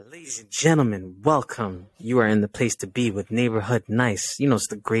Ladies and gentlemen, welcome. You are in the place to be with Neighborhood Nice. You know, it's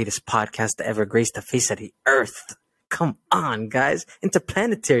the greatest podcast to ever grace the face of the earth. Come on, guys.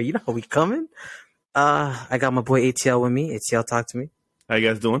 Interplanetary. You know how we coming? I got my boy ATL with me. ATL, talk to me. How you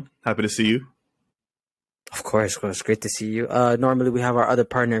guys doing? Happy to see you. Of course, it's great to see you. Normally we have our other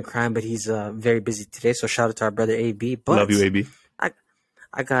partner in crime, but he's very busy today. So shout out to our brother AB. But love you, AB.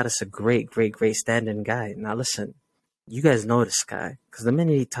 I got us a great stand-in guy. Now listen. You guys know this guy, because the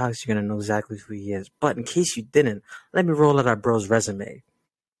minute he talks, you're going to know exactly who he is. But in case you didn't, let me roll out our bro's resume.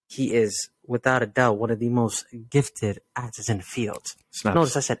 He is, without a doubt, one of the most gifted actors in the field. Snaps.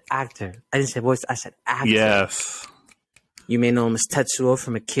 Notice I said actor. I didn't say voice, I said actor. Yes. You may know him as Tetsuo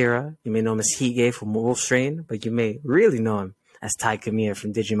from Akira. You may know him as Hige from Wolf's Rain. But you may really know him as Tai Kamiya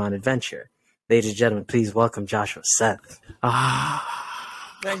from Digimon Adventure. Ladies and gentlemen, please welcome Joshua Seth.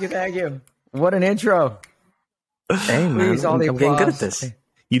 Thank you. What an intro. Hey, man, I'm getting good at this.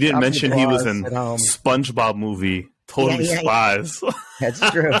 You didn't mention he was in SpongeBob movie. Totally Spies. That's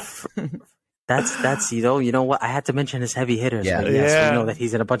true. That's you know what? I had to mention his heavy hitters. Yeah. But yes, we know that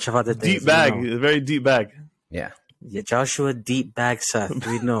he's in a bunch of other things. Deep bag. You know. Very deep bag. Yeah, Joshua Deep Bag Seth.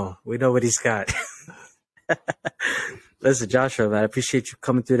 We know what he's got. Listen, Joshua, man, I appreciate you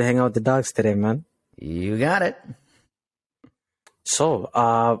coming through to hang out with the dogs today, man. You got it. So,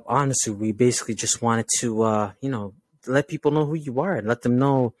 honestly, we basically just wanted to, let people know who you are and let them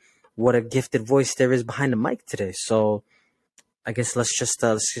know what a gifted voice there is behind the mic today. So, I guess let's just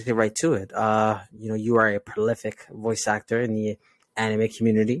get right to it. You are a prolific voice actor in the anime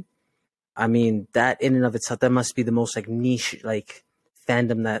community. I mean, that in and of itself, that must be the most niche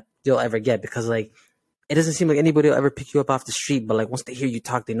fandom that you'll ever get, because it doesn't seem like anybody will ever pick you up off the street, but once they hear you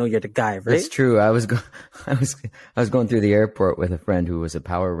talk, they know you're the guy, right? That's true. I was going through the airport with a friend who was a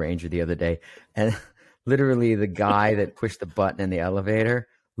Power Ranger the other day, and literally the guy that pushed the button in the elevator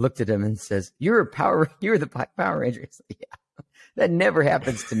looked at him and says, "You're the Power Ranger." Like, yeah, that never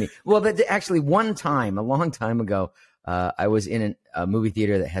happens to me. Well, actually one time, a long time ago, I was in a movie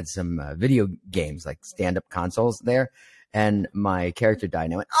theater that had some video games, like stand-up consoles there. And my character died,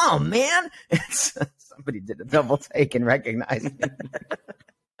 and I went, "Oh man!" And somebody did a double take and recognized me.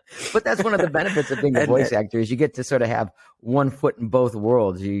 But that's one of the benefits of being a voice actor, is you get to sort of have one foot in both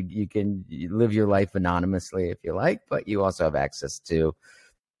worlds. You can live your life anonymously if you like, but you also have access to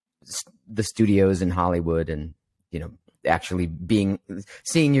the studios in Hollywood, and actually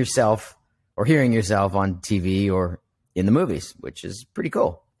seeing yourself or hearing yourself on TV or in the movies, which is pretty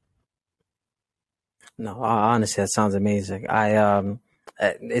cool. No, honestly, that sounds amazing.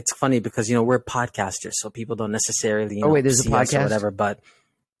 It's funny because we're podcasters, so people don't necessarily there's a podcast or whatever. But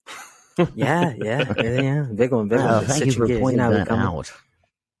yeah, big one. Thank you for pointing that out.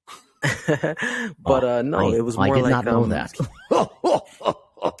 But no, it was more I did like not know that.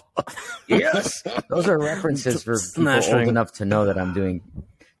 Yes, those are references for people old enough to know that I'm doing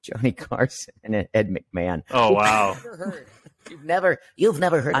Johnny Carson and Ed McMahon. Oh wow! You've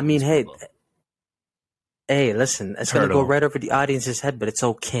never heard. I mean, Hey, listen, it's going to go right over the audience's head, but it's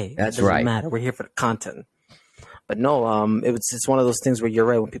okay. That's it doesn't right. matter. We're here for the content. But no, it's one of those things where you're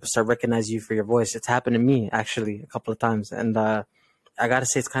right. When people start recognizing you for your voice, it's happened to me actually a couple of times. And I got to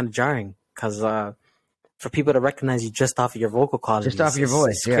say it's kind of jarring, because for people to recognize you just off of your vocal quality, just off your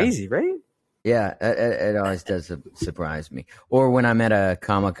voice, it's crazy, right? Yeah, it always does surprise me. Or when I'm at a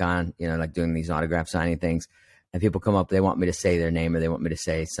Comic-Con, doing these autograph signing things, and people come up, they want me to say their name, or they want me to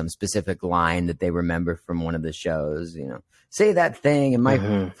say some specific line that they remember from one of the shows, say that thing. And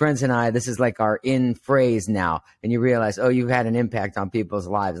my friends and I, this is like our in phrase now. And you realize, you've had an impact on people's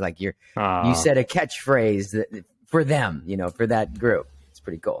lives. Like you said a catchphrase for them, for that group. It's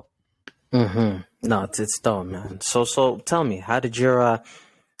pretty cool. Mm-hmm. No, it's dope, man. So tell me, how did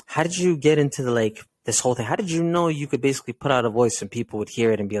you get into this whole thing? How did you know you could basically put out a voice and people would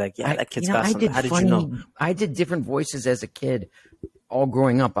hear it and be like, yeah, that kid's got something? How did you know? I did different voices as a kid. All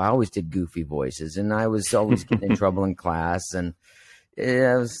growing up, I always did goofy voices, and I was always getting in trouble in class. And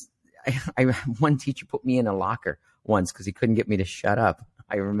one teacher put me in a locker once because he couldn't get me to shut up.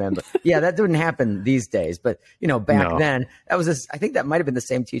 I remember. Yeah, that didn't happen these days. But, back then, I think that might have been the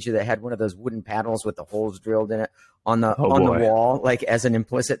same teacher that had one of those wooden paddles with the holes drilled in it on the wall, as an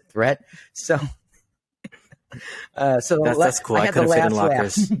implicit threat. So that's cool. I couldn't fit in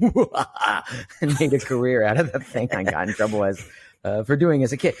lockers. And made a career out of the thing I got in trouble for doing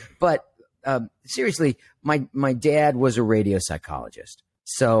as a kid. But seriously, my dad was a radio psychologist.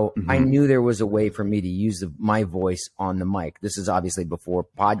 So I knew there was a way for me to use my voice on the mic. This is obviously before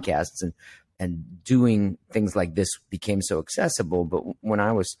podcasts and doing things like this became so accessible. But when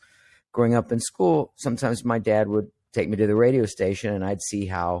I was growing up in school, sometimes my dad would take me to the radio station, and I'd see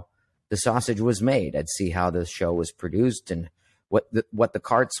how the sausage was made. I'd see how the show was produced and what the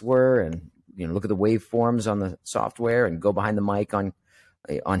carts were, and look at the waveforms on the software, and go behind the mic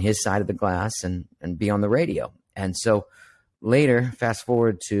on his side of the glass and be on the radio. And so later, fast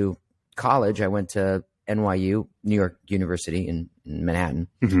forward to college, I went to NYU, New York University in Manhattan.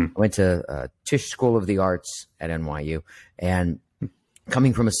 I went to Tisch School of the Arts at NYU, and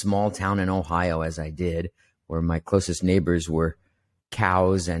coming from a small town in Ohio, as I did, where my closest neighbors were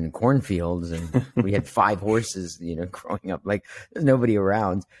cows and cornfields, and we had 5 horses, growing up, like there's nobody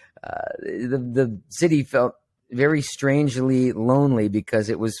around. The city felt very strangely lonely because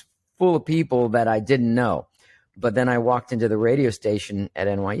it was full of people that I didn't know. But then I walked into the radio station at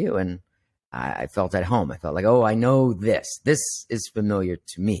NYU, and I felt at home. I felt like, oh, I know this. This is familiar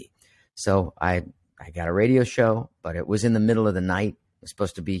to me. So I got a radio show, but it was in the middle of the night. It was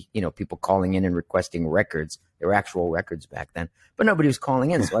supposed to be, people calling in and requesting records. There were actual records back then, but nobody was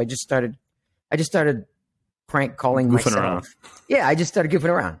calling in. So I just started prank calling goofing myself. Around. Yeah, I just started goofing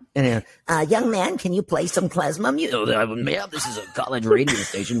around. And young man, can you play some klezmer music? Yeah, this is a college radio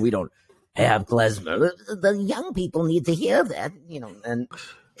station. We don't have klezmer. The young people need to hear that, And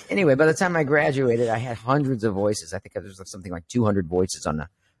anyway, by the time I graduated, I had hundreds of voices. I think there was something like 200 voices on the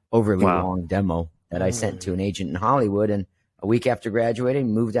overly long demo that I sent to an agent in Hollywood. And a week after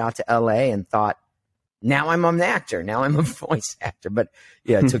graduating, moved out to LA and thought, now I'm an actor. Now I'm a voice actor. But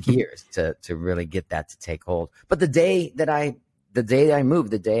yeah, it took years to really get that to take hold. But the day I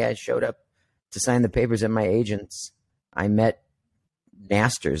moved, the day I showed up to sign the papers at my agents, I met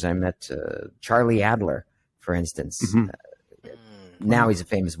masters. I met Charlie Adler, for instance. Now he's a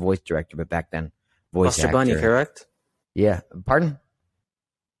famous voice director, but back then, voice Buster actor. Bunny, correct? Yeah. Pardon?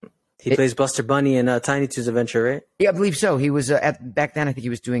 He plays Buster Bunny in Tiny Toons Adventure, right? Yeah, I believe so. He was back then. I think he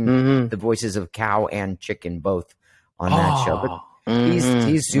was doing the voices of cow and chicken both on that show. But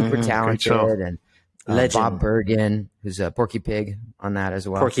he's super talented, and legend. Bob Bergen, who's a Porky Pig on that as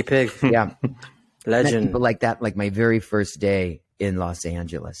well. Porky Pig, Yeah, legend. People like that. Like my very first day in Los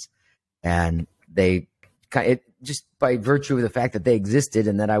Angeles, and just by virtue of the fact that they existed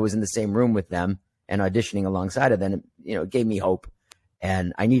and that I was in the same room with them and auditioning alongside of them, it gave me hope.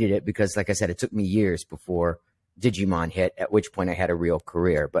 And I needed it because, like I said, it took me years before Digimon hit, at which point I had a real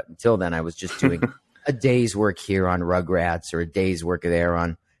career. But until then, I was just doing a day's work here on Rugrats or a day's work there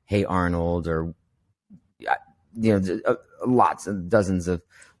on Hey Arnold, or, lots of dozens of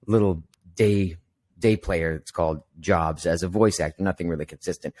little day player, it's called, jobs as a voice actor, nothing really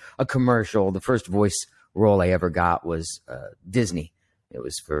consistent. A commercial, the first voice role I ever got was Disney. It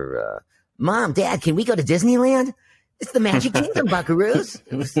was for Mom, Dad, can we go to Disneyland? It's the Magic Kingdom, buckaroos.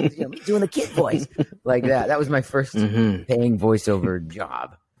 It was me doing the kid voice. like that. That was my first paying voiceover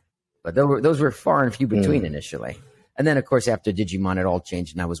job. But those were far and few between initially. And then, of course, after Digimon, it all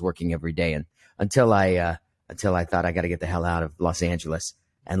changed, and I was working every day. And until I thought I got to get the hell out of Los Angeles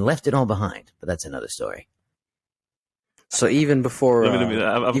and left it all behind. But that's another story. So even before, I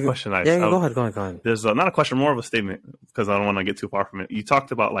have a question. Go ahead. There's not a question, more of a statement, because I don't want to get too far from it. You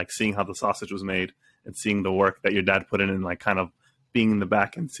talked about like seeing how the sausage was made and seeing the work that your dad put in, and like kind of being in the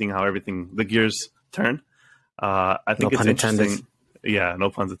back and seeing how the gears turn. I think it's interesting. Intended. Yeah, no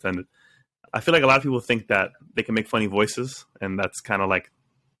puns intended. I feel like a lot of people think that they can make funny voices, and that's kind of like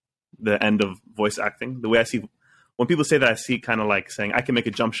the end of voice acting. The way I see, when people say that, I see kind of like saying, I can make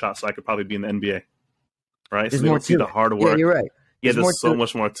a jump shot, so I could probably be in the NBA. Right? There's so more to see the hard work. Yeah, you're right. Yeah, there's so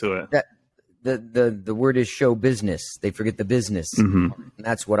much more to it. The word is show business. They forget the business. And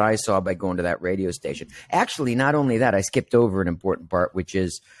that's what I saw by going to that radio station. Actually, not only that, I skipped over an important part, which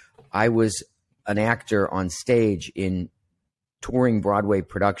is I was an actor on stage in touring Broadway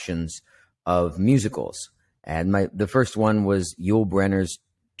productions of musicals. And the first one was Yul Brynner's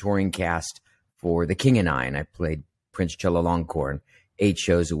touring cast for The King and I, and I played Prince Chulalongkorn 8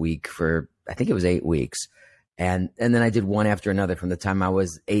 shows a week for, I think it was 8 weeks. And then I did one after another from the time I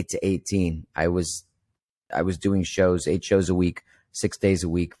was 8 to 18. I was doing shows, 8 shows a week, 6 days a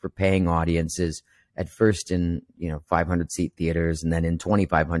week for paying audiences, at first in 500 seat theaters, and then in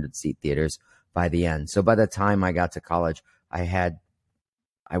 2,500 seat theaters by the end. So by the time I got to college, I had,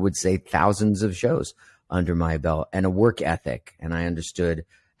 I would say, thousands of shows under my belt and a work ethic. And I understood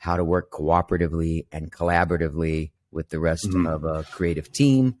how to work cooperatively and collaboratively with the rest of a creative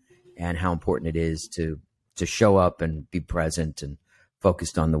team, and how important it is to show up and be present and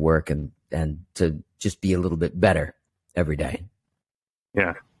focused on the work, and to just be a little bit better every day.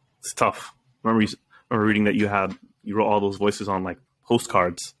 Yeah, it's tough. Remember reading that you wrote all those voices on like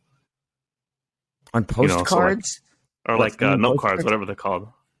postcards. On postcards? Or like note cards, whatever they're called.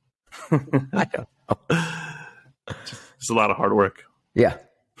 I don't know. It's a lot of hard work. Yeah.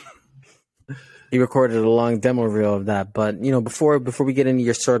 He recorded a long demo reel of that. But, before we get into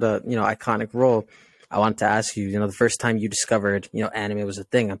your sort of, iconic role, I wanted to ask you, the first time you discovered, anime was a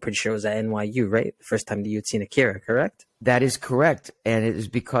thing, I'm pretty sure it was at NYU, right? The first time that you had seen Akira, correct? That is correct. And it is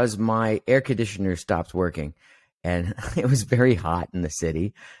because my air conditioner stopped working and it was very hot in the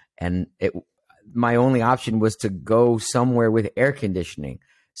city. And my only option was to go somewhere with air conditioning.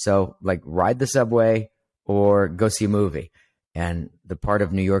 So like ride the subway or go see a movie. And the part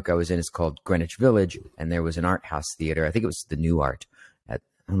of New York I was in is called Greenwich Village. And there was an art house theater. I think it was the New Art,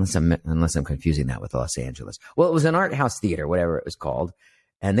 unless I'm confusing that with Los Angeles. Well, it was an art house theater, whatever it was called.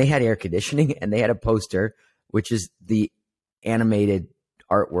 And they had air conditioning and they had a poster, which is the animated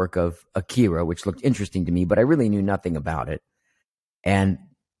artwork of Akira, which looked interesting to me, but I really knew nothing about it. And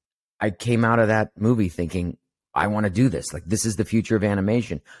I came out of that movie thinking, I want to do this. Like, this is the future of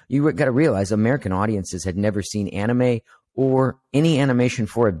animation. You got to realize American audiences had never seen anime or any animation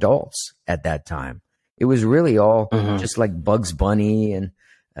for adults at that time. It was really all just like Bugs Bunny and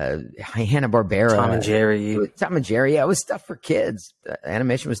Hanna-Barbera. Tom and Jerry. Tom and Jerry. Yeah, it was stuff for kids.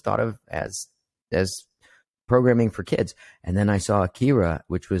 Animation was thought of as programming for kids. And then I saw Akira,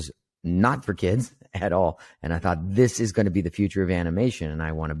 which was not for kids at all. And I thought, this is going to be the future of animation and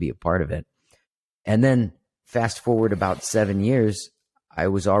I want to be a part of it. And then fast forward about 7 years, I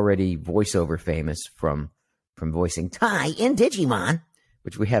was already voiceover famous from voicing Tai in Digimon,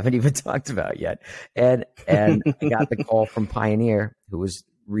 which we haven't even talked about yet. And I got the call from Pioneer, who was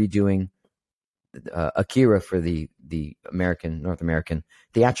redoing Akira for the North American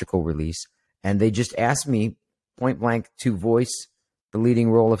theatrical release. And they just asked me point blank to voice the leading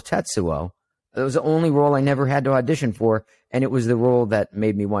role of Tetsuo. It was the only role I never had to audition for, and it was the role that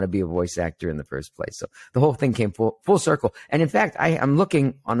made me want to be a voice actor in the first place. So the whole thing came full circle. And in fact, I'm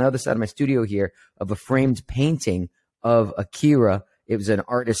looking on the other side of my studio here of a framed painting of Akira. It was an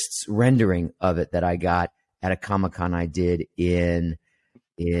artist's rendering of it that I got at a Comic-Con I did in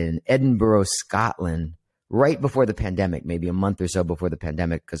Edinburgh, Scotland, right before the pandemic, maybe a month or so before the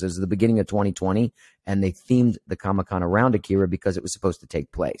pandemic, because it was the beginning of 2020, and they themed the Comic-Con around Akira because it was supposed to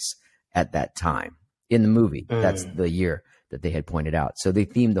take place at that time in the movie. That's the year that they had pointed out. So they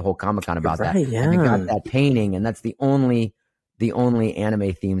themed the whole Comic-Con about that. Yeah. And I got that painting, and that's the only anime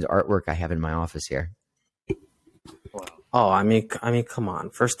themed artwork I have in my office here. Wow. Oh, I mean, come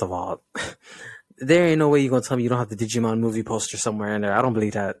on. First of all, there ain't no way you're gonna tell me you don't have the Digimon movie poster somewhere in there. I don't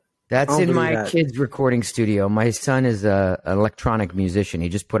believe that. That's in my kid's recording studio. My son is an electronic musician. He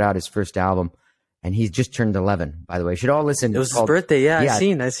just put out his first album, and he's just turned 11, by the way. You should all listen. It was his birthday. Yeah, I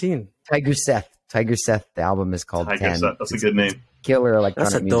seen. Tiger Seth. The album is called Tiger 10. Seth. That's a good name. Killer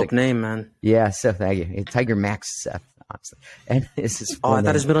electronic music. That's a dope name, man. Yeah, Seth, thank you. Tiger Max Seth, honestly. And this is I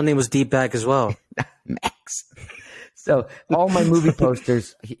thought his middle name was Deep Bag as well. Max. So all my movie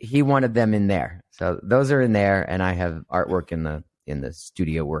posters, he wanted them in there. So those are in there, and I have artwork in the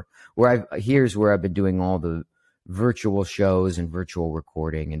studio here's where I've been doing all the virtual shows and virtual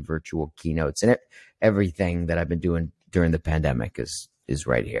recording and virtual keynotes, and everything that I've been doing during the pandemic is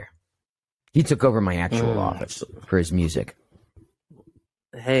right here. He took over my actual office for his music.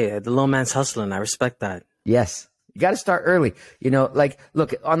 Hey, the little man's hustling. I respect that. Yes. You got to start early.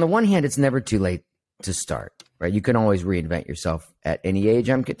 Look, on the one hand, it's never too late to start, right? You can always reinvent yourself at any age.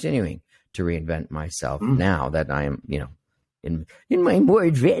 I'm continuing to reinvent myself now that I am, in my more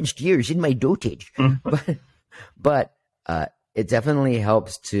advanced years, in my dotage. But it definitely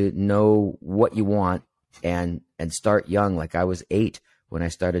helps to know what you want and start young. Like I was 8 when I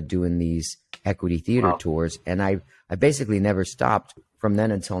started doing these equity theater tours, and I basically never stopped from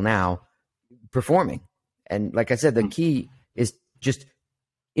then until now performing. And like I said, the key is just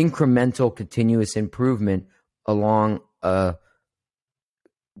incremental, continuous improvement along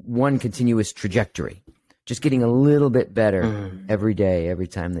one continuous trajectory. Just getting a little bit better every day, every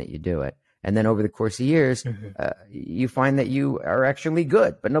time that you do it. And then over the course of years, you find that you are actually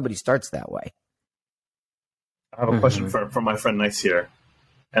good, but nobody starts that way. I have a question for my friend Nice here.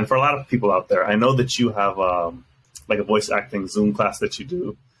 And for a lot of people out there, I know that you have like a voice acting Zoom class that you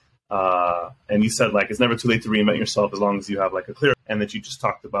do. And you said like it's never too late to reinvent yourself as long as you have like a clear, and that you just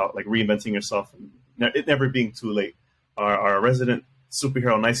talked about like reinventing yourself and it never being too late. Our resident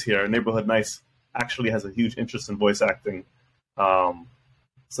superhero Nice here, Neighborhood Nice, actually has a huge interest in voice acting.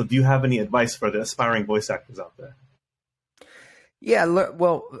 So do you have any advice for the aspiring voice actors out there? Yeah,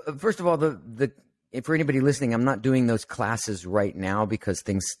 well, first of all, for anybody listening, I'm not doing those classes right now because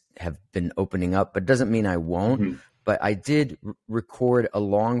things have been opening up, but it doesn't mean I won't. But I did record a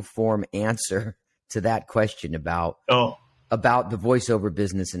long form answer to that question about the voiceover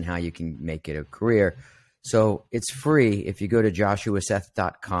business and how you can make it a career. So it's free if you go to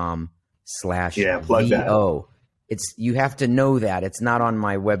joshuaseth.com/VO. that. You have to know that. It's not on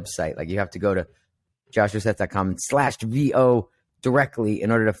my website. Like you have to go to joshuaseth.com/VO directly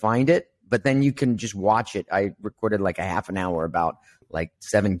in order to find it. But then you can just watch it. I recorded like a half an hour about like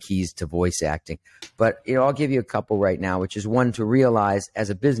 7 keys to voice acting. But I'll give you a couple right now, which is one, to realize as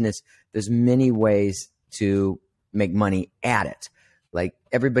a business, there's many ways to make money at it. Like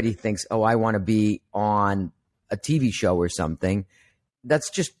everybody thinks, oh, I want to be on a TV show or something. That's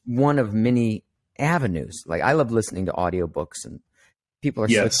just one of many avenues. Like I love listening to audiobooks, and people are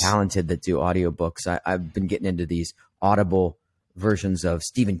so talented that do audiobooks. I've been getting into these Audible versions of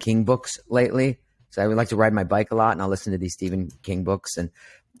Stephen King books lately. So I would like to ride my bike a lot, and I'll listen to these Stephen King books, and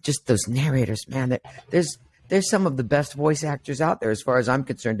just those narrators, man. There's some of the best voice actors out there, as far as I'm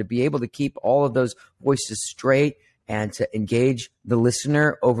concerned, to be able to keep all of those voices straight and to engage the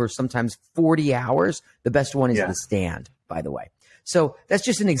listener over sometimes 40 hours. The best one is The Stand, by the way. So that's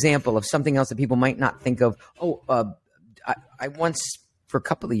just an example of something else that people might not think of. I once, for a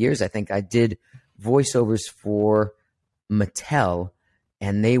couple of years, I think I did voiceovers for Mattel,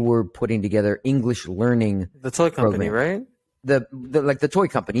 and they were putting together English learning. The toy company, right? The toy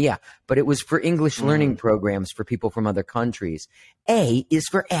company, yeah. But it was for English learning programs for people from other countries. A is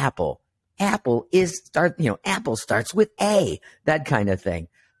for Apple. Apple starts with A, that kind of thing.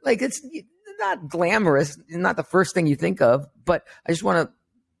 Like it's not glamorous, not the first thing you think of, but I just want to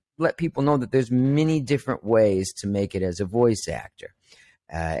let people know that there's many different ways to make it as a voice actor.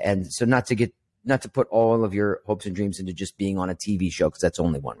 And so not to put all of your hopes and dreams into just being on a TV show, because that's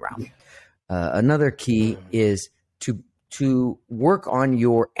only one route. Another key is to work on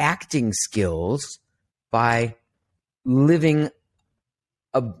your acting skills by living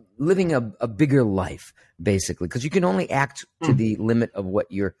a bigger life, basically, because you can only act to the limit of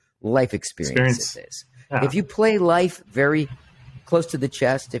what your life experience is. Yeah. If you play life very close to the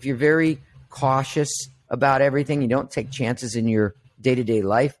chest, if you're very cautious about everything, you don't take chances in your day-to-day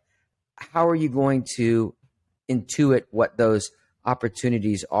life, how are you going to intuit what those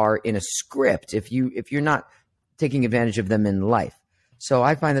opportunities are in a script if you're not taking advantage of them in life? So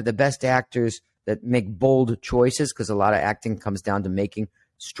I find that the best actors that make bold choices, because a lot of acting comes down to making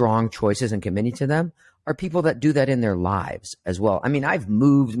strong choices and committing to them, are people that do that in their lives as well. I mean, I've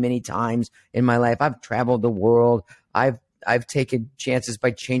moved many times in my life. I've traveled the world. I've taken chances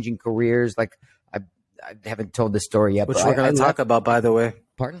by changing careers. Like I haven't told this story yet, which we're going to talk about, by the way.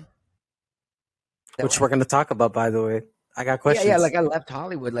 Pardon? Which we're going to talk about, by the way. I got questions. Yeah, like I left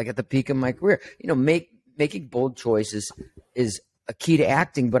Hollywood, like at the peak of my career. Making bold choices is a key to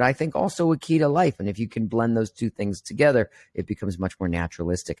acting, but I think also a key to life. And if you can blend those two things together, it becomes much more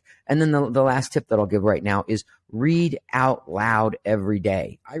naturalistic. And then the last tip that I'll give right now is read out loud every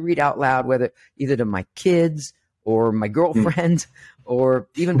day. I read out loud, either to my kids or my girlfriend, or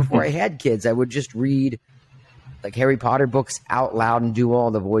even before I had kids, I would just read like Harry Potter books out loud and do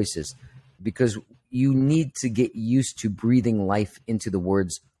all the voices, because you need to get used to breathing life into the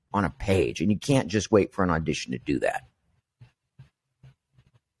words on a page, and you can't just wait for an audition to do that.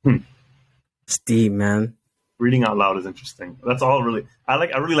 It's deep, man. Reading out loud is interesting. That's all really. I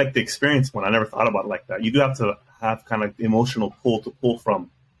really like the experience one. I never thought about it like that. You do have to have kind of emotional pull to pull from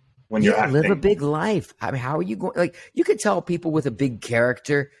when you're acting. Live a big life. I mean, how are you going? Like, you could tell people with a big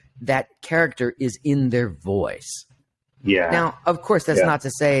character that character is in their voice. Yeah. Now, of course, that's not to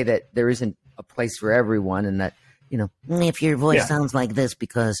say that there isn't a place for everyone, and that if your voice sounds like this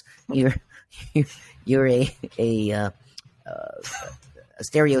because you're a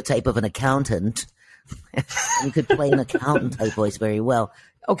stereotype of an accountant, you could play an accountant type voice very well.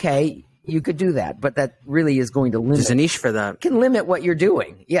 Okay, you could do that, but that really is going to limit. There's a niche for that. Can limit what you're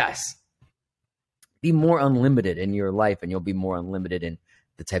doing. Yes. Be more unlimited in your life, and you'll be more unlimited in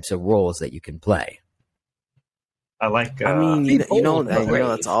the types of roles that you can play. I like.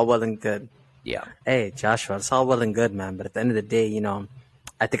 It's all well and good. Yeah. Hey, Joshua, it's all well and good, man. But at the end of the day,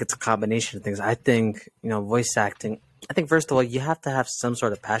 I think it's a combination of things. I think, voice acting. I think first of all, you have to have some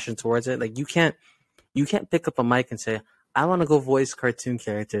sort of passion towards it. Like you can't pick up a mic and say, I want to go voice cartoon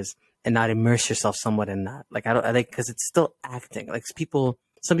characters and not immerse yourself somewhat in that. Like I think because it's still acting. Like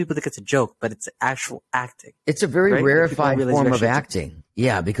some people think it's a joke, but it's actual acting. It's a very rarefied form of acting.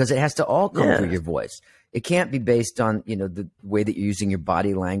 Yeah, because it has to all come through your voice. It can't be based on, the way that you're using your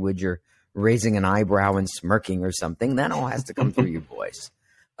body language or raising an eyebrow and smirking or something. That all has to come through your voice.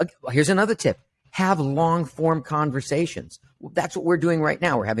 Here's another tip. Have long-form conversations. That's what we're doing right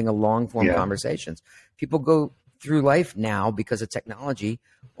now. We're having a long-form conversations. People go through life now, because of technology,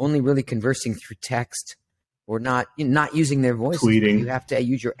 only really conversing through text or not using their voices. Tweeting. You have to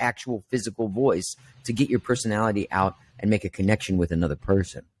use your actual physical voice to get your personality out and make a connection with another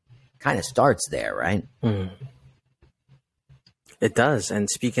person. Kind of starts there, right? It does. And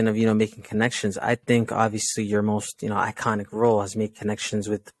speaking of, making connections, I think obviously your most, iconic role has made connections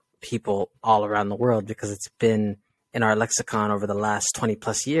with people all around the world because it's been in our lexicon over the last 20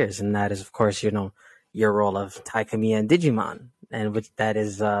 plus years. And that is, of course, your role of Tai Kamiya in Digimon. And which that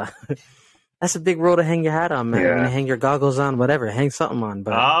is, that's a big role to hang your hat on, man. Yeah. When you hang your goggles on, whatever, hang something on.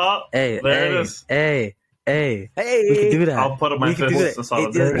 But hey, we can do that. I'll put up my fists and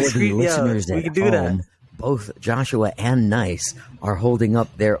solid For the listeners we at can do that. home, both Joshua and Nice are holding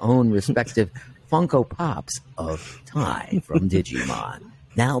up their own respective Funko Pops of Tai from Digimon.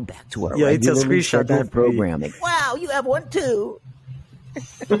 Now back to our Yeah, it's a regularly screenshot scheduled that for me. programming. Wow, you have one too.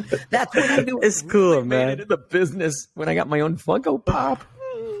 That's what I do. It's cool, Made man. it in the business when I got my own Funko Pop.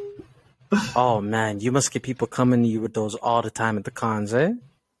 Oh, man, you must get people coming to you with those all the time at the cons, eh?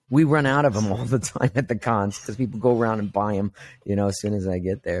 We run out of them all the time at the cons because people go around and buy them, as soon as I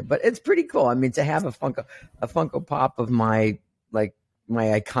get there. But it's pretty cool. I mean, to have a Funko Pop of my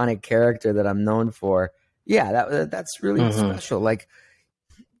iconic character that I'm known for, yeah, that's really special. Like,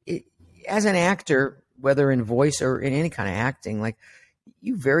 as an actor, whether in voice or in any kind of acting, like,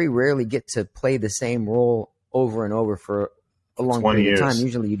 you very rarely get to play the same role over and over for a long 20 period of years. time.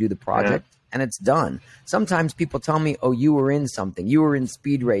 Usually, you do the project. And it's done. Sometimes people tell me, "Oh, you were in something. You were in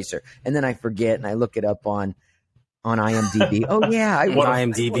Speed Racer," and then I forget and I look it up on IMDb. Oh yeah, I was.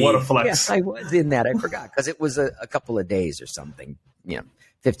 IMDb. What a flex. Yeah, I was in that. I forgot because it was a couple of days or something.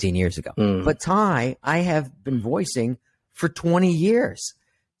 15 years ago. But Tai, I have been voicing for 20 years.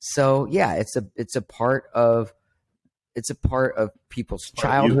 So yeah, it's a part of people's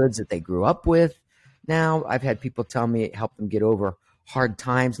childhoods that they grew up with. Now I've had people tell me it helped them get over hard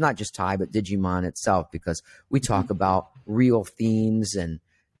times, not just Tai, but Digimon itself, because we talk about real themes and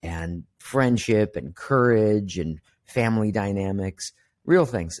friendship and courage and family dynamics, real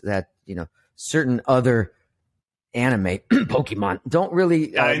things that, certain other anime Pokemon don't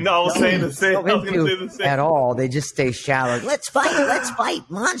really I know, I was saying the same. go I was gonna into say the same. at all. They just stay shallow. Let's fight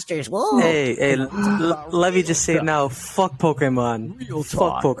monsters. Whoa. Hey, let me just say now, fuck Pokemon.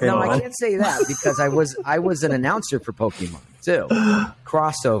 Fuck Pokemon. No, I can't say that because I was an announcer for Pokemon too.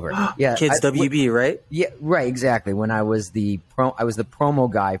 Crossover. Yeah. Kids WB, right? Yeah, right, exactly. When I was the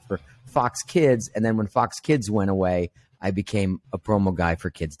promo guy for Fox Kids, and then when Fox Kids went away, I became a promo guy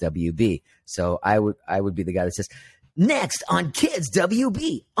for Kids WB. So I would be the guy that says, Next on Kids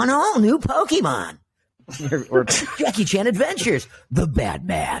WB, an all new Pokemon. or Jackie Chan Adventures, The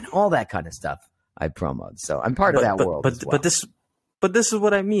Batman, all that kind of stuff I promoted. So I'm part of that world. as well. But this is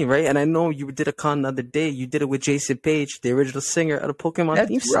what I mean, right? And I know you did a con the other day. You did it with Jason Page, the original singer of the Pokemon That's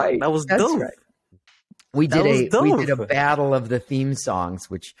theme song. right. That was That's dope. right. We That was did a dope. battle of the theme songs,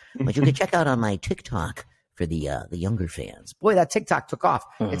 which Which you can check out on my TikTok for the younger fans. boy, that TikTok took off.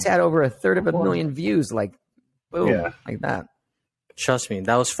 It's had over 1/3 views, like boom, Yeah. like that. Trust me,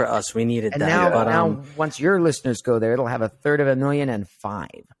 that was for us. We needed And that. now, But, now once your listeners go there, it'll have 1/3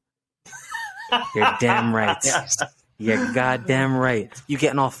 you're damn right. You're goddamn right. You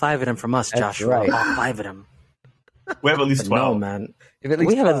getting all 5 of them from us, That's Joshua. right. All 5 of them. We have at least 12. No, man. If at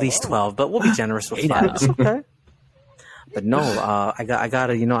We have at 12. least 12, but we'll be generous with 5. It's okay. But no, I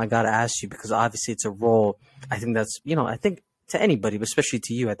gotta ask you because obviously it's a role. I think that's, I think to anybody, but especially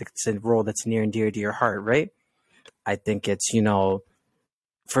to you, I think it's a role that's near and dear to your heart, right? I think it's,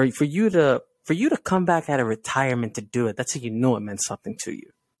 for you to come back out of retirement to do it, that's how you know it meant something to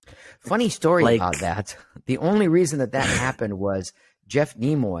you. Funny story Like- about that. The only reason that happened was Jeff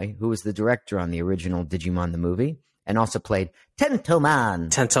Nimoy, who was the director on the original Digimon the movie, and also played Tentomon.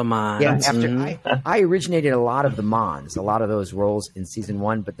 Tentomon. Yeah, after Mhm. I originated a lot of the Mons, a lot of those roles in season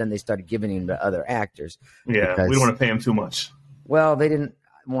 1, but then they started giving them to other actors. Yeah, Because- we don't want to pay him too much. Well, they didn't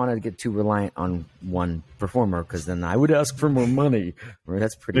want to get too reliant on one performer because then I would ask for more money. Or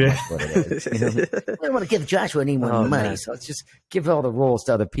that's pretty much what it is. I don't want to give Joshua any more Oh, money. man. So let's just give all the roles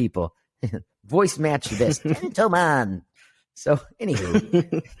to other people. Voice match this. Tentomon. So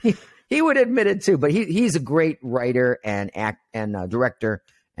anywho, he would admit it too, but he's a great writer and director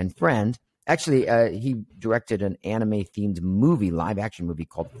and friend. Actually, he directed an anime themed live action movie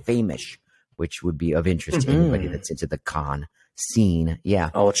called Famish, which would be of interest to anybody that's into the con scene. Yeah.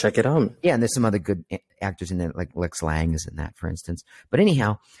 Oh, check it out. Yeah, and there's some other good actors in there, like Lex Lang is in that, for instance. But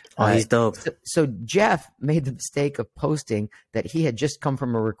anyhow, Oh, he's dope. so Jeff made the mistake of posting that he had just come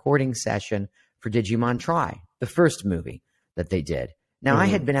from a recording session for Digimon Try, the first movie that they did. Now, I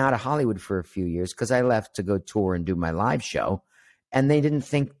had been out of Hollywood for a few years because I left to go tour and do my live show. and they didn't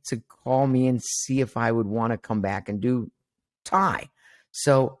think to call me and see if I would want to come back and do Thai.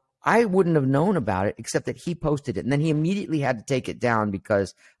 So I wouldn't have known about it except that he posted it. And then he immediately had to take it down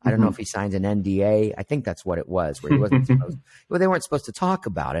because I don't know if he signed an NDA. I think that's what it was, where he wasn't supposed well, they weren't supposed to talk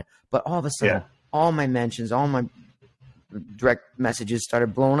about it. But all of a sudden, all my mentions, all my direct messages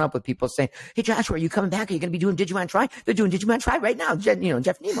started blowing up with people saying, "Hey, Joshua, are you coming back? Are you going to be doing Digimon Try? They're doing Digimon Try right now. Jeff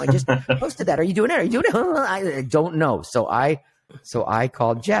Nimoy just posted that. Are you doing it? Are you doing it?" I don't know. So I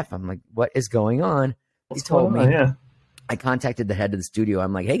called Jeff. I'm like, "What is going on?" He told me. I contacted the head of the studio.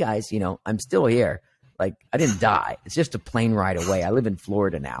 I'm like, "Hey guys, I'm still here. Like, I didn't die. It's just a plane ride away. I live in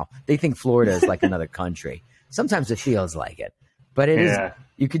Florida now. They think Florida is like another country. Sometimes it feels like it, but it is.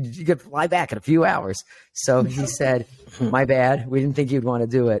 You could fly back in a few hours." So he said, "My bad. We didn't think you'd want to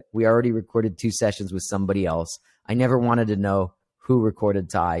do it. We already recorded 2 sessions with somebody else. I never wanted to know who recorded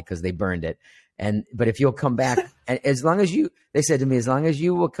Thai because they burned it. But if you'll come back, and they said to me, as long as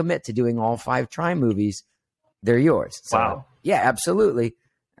you will commit to doing all 5 Try movies, they're yours." So, wow. Yeah, absolutely.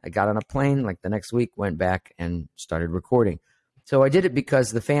 I got on a plane like the next week, went back and started recording. So I did it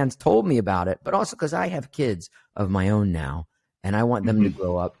because the fans told me about it, but also because I have kids of my own now, and I want them to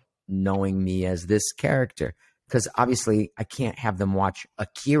grow up knowing me as this character. Because obviously I can't have them watch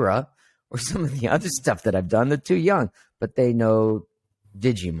Akira or some of the other stuff that I've done. They're too young, but they know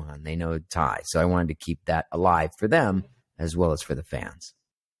Digimon, they know Thai. So I wanted to keep that alive for them as well as for the fans.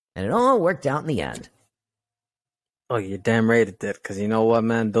 And it all worked out in the end. Oh, you're damn right it did. Because you know what,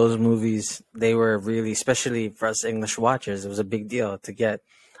 man? Those movies, they were really, especially for us English watchers, it was a big deal to get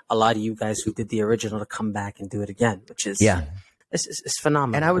a lot of you guys who did the original to come back and do it again, which is it's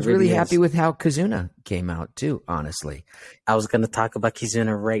phenomenal. And I was really happy with how Kizuna came out too, honestly. I was going to talk about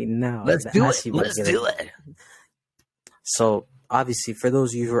Kizuna right now. Let's do it. So, obviously, for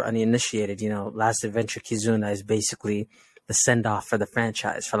those of you who are uninitiated, Last Adventure Kizuna is basically the send-off for the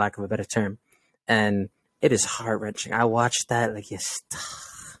franchise, for lack of a better term. And it is heart-wrenching. I watched that, like, yes.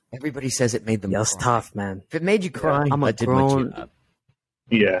 Everybody says it made them cry. It's tough, man. If it made you cry, I'm a grown...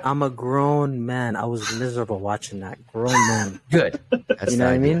 Yeah. I'm a grown man. I was miserable watching that. Grown man. Good. You know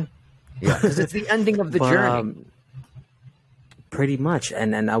what I mean? Yeah. Because it's the ending of the journey. Pretty much.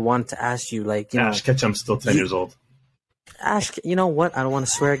 And I wanted to ask you, like, Ash Ketchum's still 10 years old. Ash, you know what? I don't want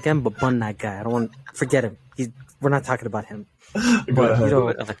to swear again, but bun that guy. I don't want to forget him. We're not talking about him.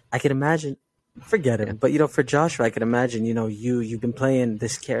 But, I can imagine, forget him. But, for Joshua, I can imagine, you've been playing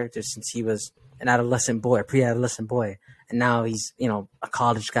this character since he was an adolescent boy, a pre-adolescent boy. And now he's, a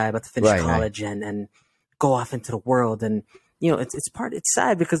college guy about to finish college and go off into the world. And, it's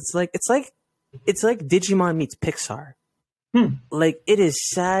sad because it's like Digimon meets Pixar. Like, it is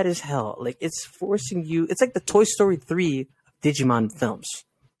sad as hell. Like, it's forcing you. It's like the Toy Story 3 Digimon films.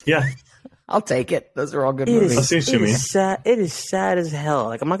 Yeah. I'll take it. Those are all good movies. It is sad as hell.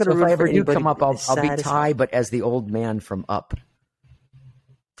 Like, I'm not going to if I ever do come up, I'll be Ty, but as the old man from Up.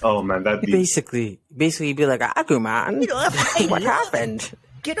 Oh, man, that'd be... Basically, you'd be like, Agumon, what happened?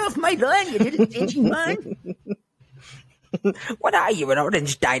 Get off my lawn, you little Digimon. What are you, an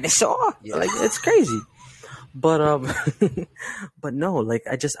orange dinosaur? Yeah. Like, it's crazy. But but no, like,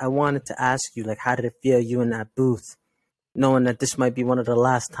 I wanted to ask you, like, how did it feel, you in that booth, knowing that this might be one of the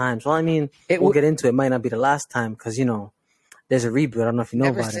last times? Well, I mean, we'll get into it. It might not be the last time because, there's a reboot. I don't know if you know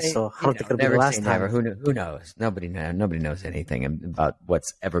about it, so I don't think it'll be the last time. Who knows? Nobody knows anything about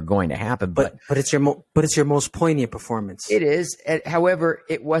what's ever going to happen. But it's your most poignant performance. It is. However,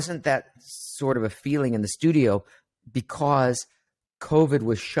 it wasn't that sort of a feeling in the studio because COVID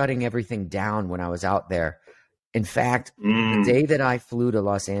was shutting everything down when I was out there. In fact, the day that I flew to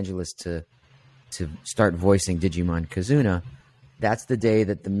Los Angeles to start voicing Digimon Kizuna, that's the day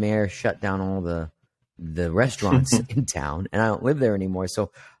that the mayor shut down all the restaurants in town, and I don't live there anymore.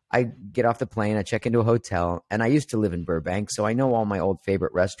 So I get off the plane, I check into a hotel, and I used to live in Burbank, so I know all my old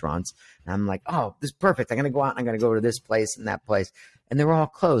favorite restaurants. And I'm like, oh, this is perfect. I'm going to go out and I'm going to go to this place and that place. And they were all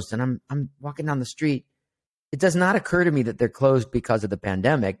closed. And I'm walking down the street. It does not occur to me that they're closed because of the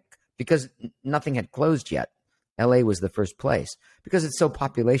pandemic, because nothing had closed yet. LA was the first place because it's so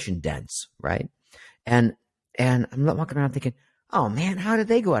population dense, right? And I'm walking around thinking, oh man, how did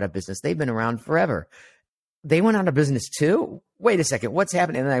they go out of business? They've been around forever. They went out of business too? Wait a second, what's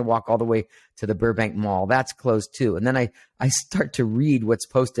happening? And then I walk all the way to the Burbank Mall. That's closed too. And then I start to read what's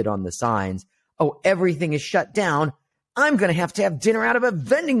posted on the signs. Oh, everything is shut down. I'm going to have dinner out of a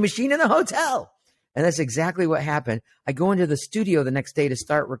vending machine in the hotel. And that's exactly what happened. I go into the studio the next day to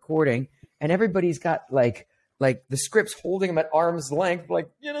start recording, and everybody's got like the scripts holding them at arm's length, like,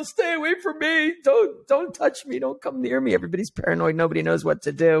 stay away from me. Don't touch me. Don't come near me. Everybody's paranoid. Nobody knows what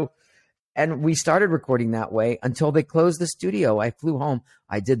to do. And we started recording that way until they closed the studio. I flew home.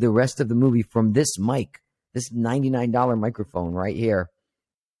 I did the rest of the movie from this mic, this $99 microphone right here.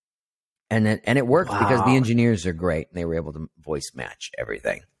 And it worked because the engineers are great and they were able to voice match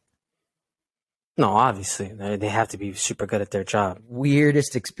everything. No, obviously. They have to be super good at their job.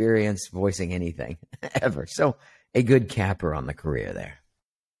 Weirdest experience voicing anything ever. So a good capper on the career there.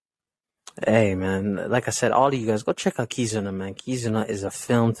 Hey, man, like I said, all of you guys, go check out Kizuna, man. Kizuna is a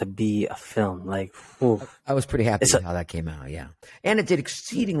film to be a film. Like, whew. I was pretty happy with how that came out, yeah. And it did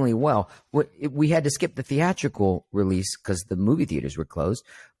exceedingly well. We had to skip the theatrical release because the movie theaters were closed,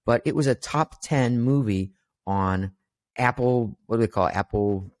 but it was a top 10 movie on Apple, what do they call it?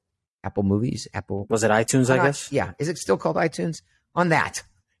 Apple Movies? Apple. Was it iTunes, I guess? Yeah. Is it still called iTunes? On that.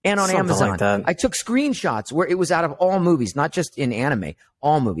 And on Something Amazon. like that. I took screenshots where it was out of all movies, not just in anime,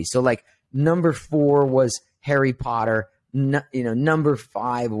 all movies. So like number 4 was Harry Potter. Number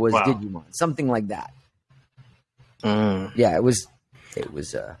 5 was Digimon, something like that. Yeah, it was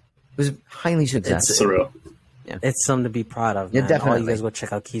highly successful. It's surreal. Yeah. It's something to be proud of, man. Yeah, definitely. All you guys go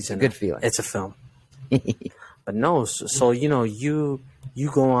check out Kizuna. Good feeling. It's a film. But no, so you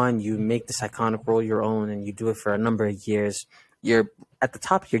go on, you make this iconic role your own, and you do it for a number of years. You're at the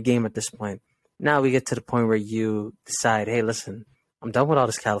top of your game at this point. Now we get to the point where you decide, hey, listen, I'm done with all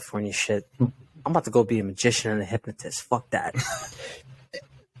this California shit. I'm about to go be a magician and a hypnotist. Fuck that.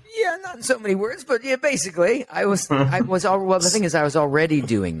 Yeah, not in so many words, but yeah, basically, well, the thing is, I was already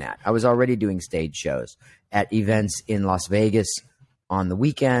doing that. I was already doing stage shows at events in Las Vegas on the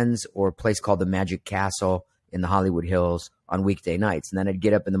weekends, or a place called the Magic Castle in the Hollywood Hills on weekday nights. And then I'd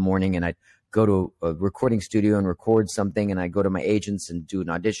get up in the morning and I'd go to a recording studio and record something. And I go to my agents and do an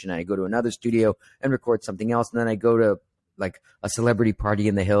audition. And I go to another studio and record something else. And then I go to like a celebrity party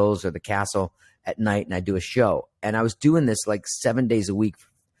in the hills or the castle at night and I do a show. And I was doing this like 7 days a week,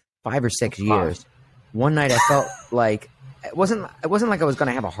 5 or 6 years. One night I felt like it wasn't like I was going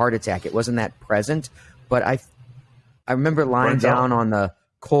to have a heart attack. It wasn't that present, but I remember lying down on the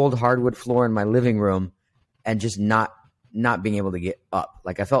cold hardwood floor in my living room and just not being able to get up.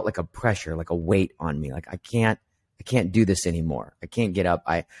 Like I felt like a pressure, like a weight on me. Like I can't do this anymore. I can't get up.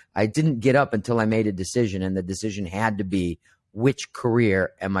 I didn't get up until I made a decision, and the decision had to be, which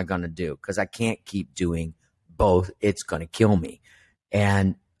career am I going to do? Because I can't keep doing both. It's going to kill me.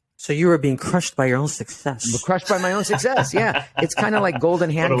 And so you were being crushed by your own success. Crushed by my own success, yeah. It's kind of like golden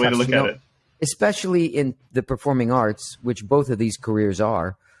handcuffs. What a way to look at it. Especially in the performing arts, which both of these careers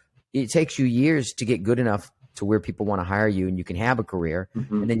are. It takes you years to get good enough to where people want to hire you and you can have a career.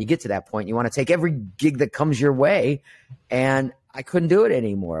 Mm-hmm. And then you get to that point, you want to take every gig that comes your way. And I couldn't do it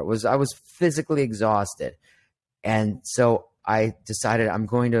anymore. I was physically exhausted. And so I decided I'm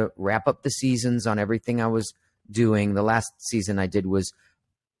going to wrap up the seasons on everything I was doing. The last season I did was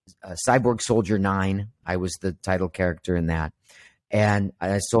Cyborg Soldier 9. I was the title character in that. And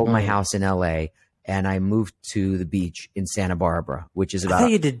I sold my house in LA and I moved to the beach in Santa Barbara, which is about. I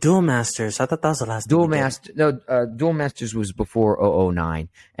thought you did Duel Masters. I thought that was the last. Duel Masters was before 2009.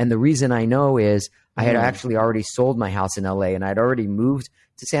 And the reason I know is I had actually already sold my house in LA and I'd already moved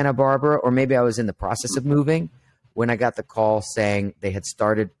to Santa Barbara, or maybe I was in the process of moving when I got the call saying they had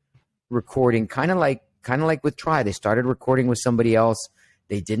started recording, kind of like with Try. They started recording with somebody else.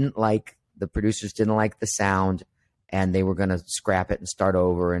 The producers didn't like the sound, and they were going to scrap it and start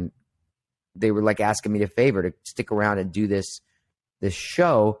over. And they were like asking me a favor to stick around and do this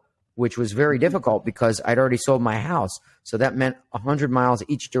show, which was very difficult because I'd already sold my house. So that meant 100 miles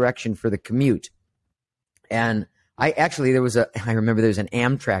each direction for the commute. And I remember there was an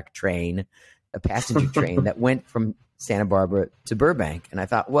Amtrak train, a passenger train that went from Santa Barbara to Burbank. And I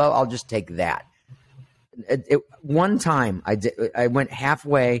thought, well, I'll just take that. One time I went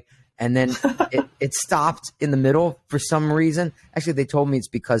halfway and then it stopped in the middle for some reason. Actually, they told me it's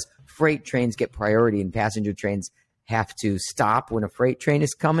because freight trains get priority and passenger trains have to stop when a freight train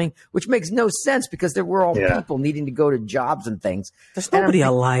is coming, which makes no sense because there were all people needing to go to jobs and things. There's nobody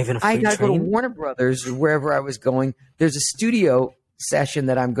alive in a freight train. I got to go to Warner Brothers or wherever I was going. There's a studio session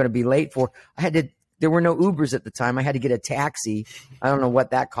that I'm going to be late for. There were no Ubers at the time. I had to get a taxi. I don't know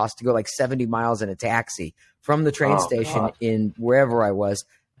what that cost to go like 70 miles in a taxi from the train station in wherever I was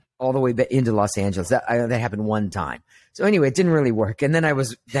all the way into Los Angeles. That happened one time. So anyway, it didn't really work. And then I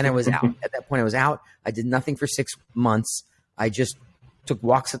was out. At that point, I was out. I did nothing for 6 months. I just took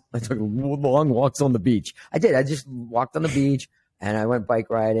walks. I took long walks on the beach. I did. I just walked on the beach and I went bike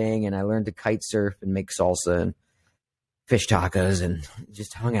riding and I learned to kite surf and make salsa and fish tacos and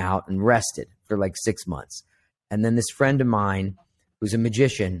just hung out and rested for like 6 months. And then this friend of mine who's a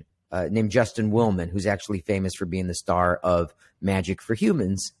magician named Justin Willman, who's actually famous for being the star of Magic for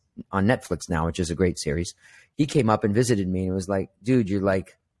Humans on Netflix now, which is a great series. He came up and visited me and was like, dude, you're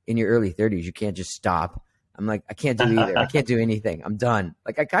like in your early 30s. You can't just stop. I'm like, I can't do either. I can't do anything. I'm done.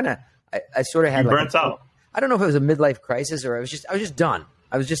 Like I sort of had You like burnt out. I don't know if it was a midlife crisis or I was just done.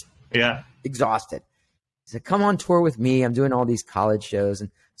 I was just exhausted. He said, come on tour with me. I'm doing all these college shows.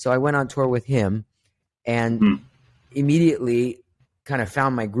 And so I went on tour with him and immediately kind of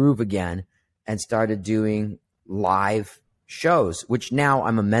found my groove again and started doing live shows, which now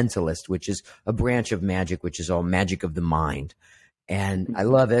I'm a mentalist, which is a branch of magic, which is all magic of the mind. And I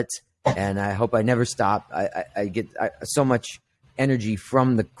love it. And I hope I never stop. I get so much energy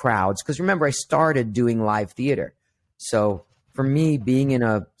from the crowds. Because remember, I started doing live theater. So for me, being in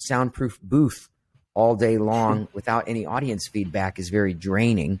a soundproof booth all day long without any audience feedback is very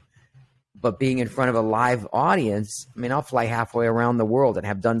draining. But being in front of a live audience, I mean, I'll fly halfway around the world and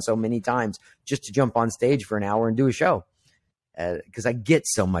have done so many times just to jump on stage for an hour and do a show. Because I get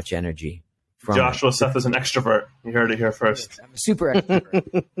so much energy from Joshua Seth is an extrovert. You heard it here first. I'm a super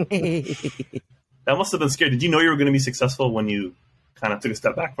extrovert. That must have been scary. Did you know you were going to be successful when you kind of took a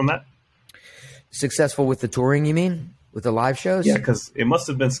step back from that? Successful with the touring, you mean? With the live shows? Yeah, because it must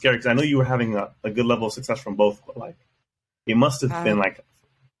have been scary. Because I know you were having a good level of success from both, but like, it must have been like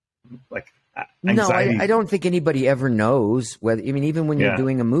anxiety. No, I don't think anybody ever knows whether. I mean, even when you're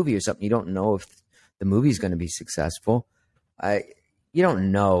doing a movie or something, you don't know if the movie's going to be successful. You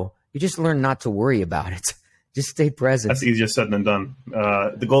don't know. You just learn not to worry about it. Just stay present. That's easier said than done.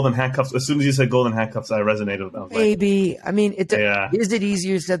 The golden handcuffs. As soon as you said golden handcuffs, I resonated with that. Maybe. I mean, is it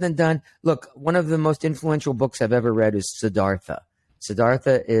easier said than done? Look, one of the most influential books I've ever read is Siddhartha.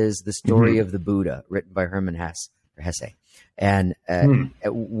 Siddhartha is the story of the Buddha, written by Hermann Hesse. And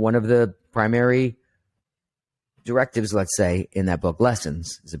one of the primary directives, let's say, in that book,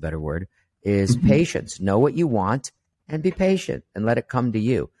 lessons is a better word, is patience. Know what you want and be patient and let it come to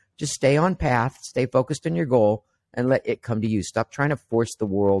you. Just stay on path, stay focused on your goal, and let it come to you. Stop trying to force the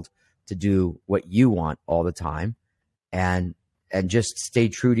world to do what you want all the time, and just stay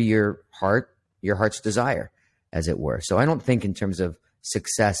true to your heart's desire, as it were. So I don't think in terms of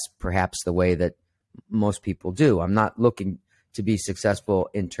success, perhaps the way that most people do. I'm not looking to be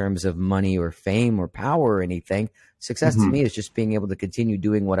successful in terms of money or fame or power or anything. Success to me is just being able to continue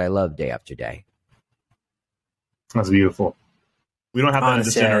doing what I love day after day. That's beautiful. We don't have that in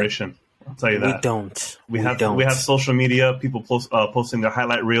this generation. I'll tell you that. We don't. We have social media, people posting their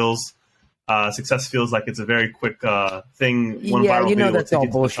highlight reels. Success feels like it's a very quick thing. One viral video that's all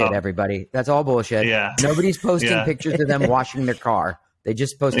bullshit, everybody. That's all bullshit. Yeah. Nobody's posting pictures of them washing their car. They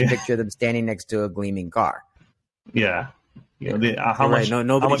just post a picture of them standing next to a gleaming car. Yeah. You know, how much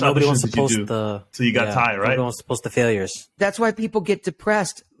nobody wants to post till you got tired, right? Nobody wants to post the failures. That's why people get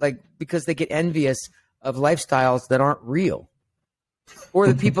depressed, because they get envious of lifestyles that aren't real. Or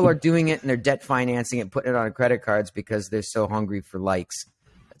the people are doing it and they're debt financing it, putting it on credit cards because they're so hungry for likes.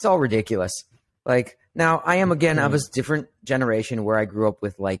 It's all ridiculous. Now I am, again, of a different generation where I grew up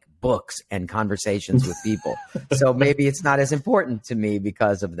with books and conversations with people. So maybe it's not as important to me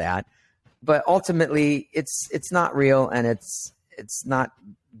because of that. But ultimately it's not real, and it's not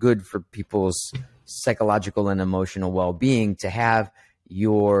good for people's psychological and emotional well-being to have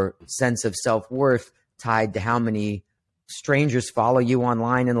your sense of self-worth tied to how many strangers follow you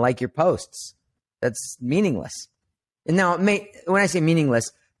online and like your posts. That's meaningless. And now when I say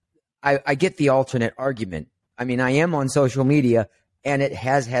meaningless, I get the alternate argument. I mean, I am on social media and it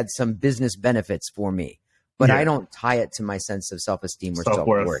has had some business benefits for me, but I don't tie it to my sense of self-esteem or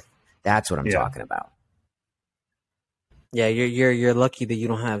self-worth. That's what I'm talking about. Yeah, you're lucky that you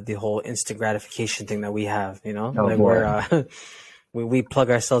don't have the whole instant gratification thing that we have, you know? We plug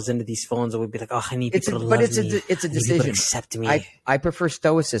ourselves into these phones and we'd be like, oh, I need people to love me. It's a decision. Accept me. I prefer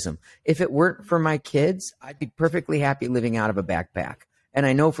stoicism. If it weren't for my kids, I'd be perfectly happy living out of a backpack. And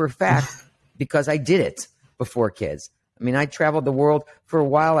I know for a fact because I did it before kids. I mean, I traveled the world. For a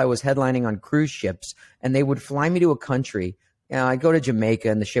while, I was headlining on cruise ships, and they would fly me to a country. I'd go to Jamaica,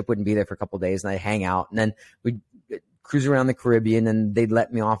 and the ship wouldn't be there for a couple of days, and I'd hang out. And then we'd cruise around the Caribbean, and they'd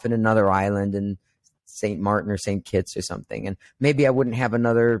let me off in another island in St. Martin or St. Kitts or something. And maybe I wouldn't have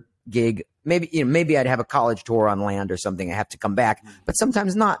another gig. Maybe I'd have a college tour on land or something. I have to come back, but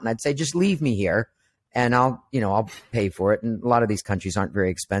sometimes not. And I'd say, just leave me here and I'll pay for it. And a lot of these countries aren't very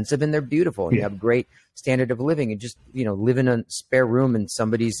expensive and they're beautiful and you have a great standard of living, and just, live in a spare room in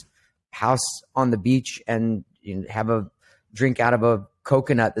somebody's house on the beach and have a drink out of a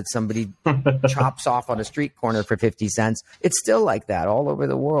coconut that somebody chops off on a street corner for 50 cents. It's still like that all over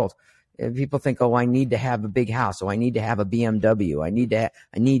the world. People think, oh, I need to have a big house. Oh, I need to have a BMW. I need.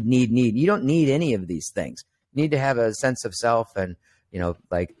 You don't need any of these things. You need to have a sense of self and,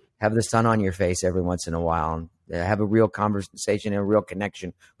 have the sun on your face every once in a while, and have a real conversation and a real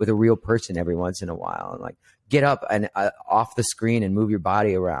connection with a real person every once in a while, and like get up and off the screen and move your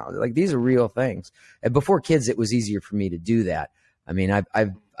body around. Like these are real things. And before kids, it was easier for me to do that. I mean, I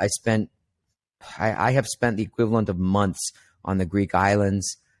have spent the equivalent of months on the Greek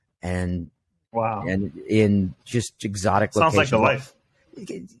islands and in just exotic Sounds locations. like the life.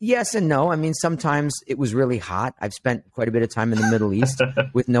 Yes and no. I mean, sometimes it was really hot. I've spent quite a bit of time in the Middle East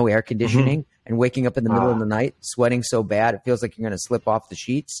with no air conditioning and waking up in the middle of the night, sweating so bad it feels like you're going to slip off the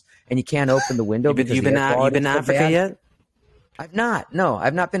sheets, and you can't open the window. You've been to Africa yet? I've not. No,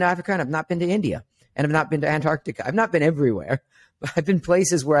 I've not been to Africa, and I've not been to India, and I've not been to Antarctica. I've not been everywhere. I've been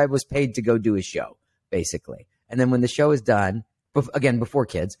places where I was paid to go do a show, basically. And then when the show is done, again, before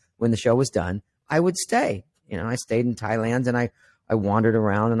kids, when the show was done, I would stay. You know, I stayed in Thailand, and I wandered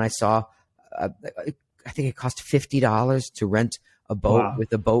around, and I saw, I think it cost $50 to rent a boat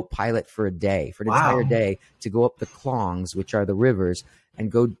with a boat pilot for a day, for an entire day, to go up the Klongs, which are the rivers, and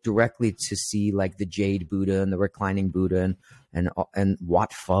go directly to see like the Jade Buddha and the reclining Buddha and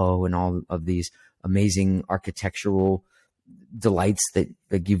Wat Pho and all of these amazing architectural delights that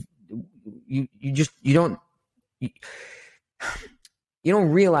like you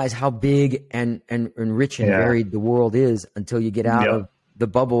don't realize how big and rich and varied the world is until you get out of the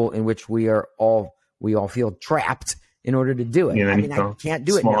bubble in which we all feel trapped in order to do it. Yeah, I mean, I can't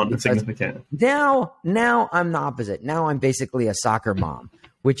do it now. Insignificant. Now I'm the opposite. Now I'm basically a soccer mom,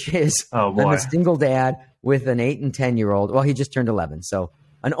 which is I'm a single dad with an 8 and 10-year-old. Well, he just turned 11, so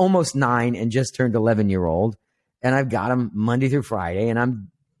an almost 9 and just turned 11-year-old, and I've got him Monday through Friday, and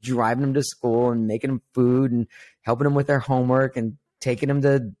I'm driving them to school and making them food and helping them with their homework and taking them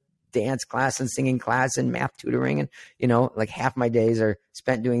to dance class and singing class and math tutoring. And, you know, like half my days are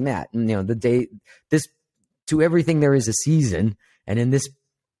spent doing that. And, you know, to everything there is a season. And in this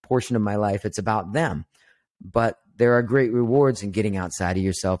portion of my life, it's about them. But there are great rewards in getting outside of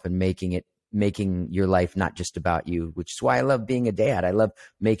yourself and making your life not just about you, which is why I love being a dad. I love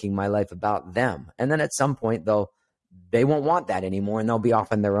making my life about them. And then at some point, though, they won't want that anymore, and they'll be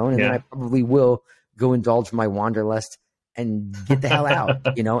off on their own. And then I probably will go indulge my wanderlust and get the hell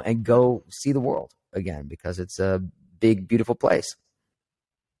out, you know, and go see the world again, because it's a big, beautiful place.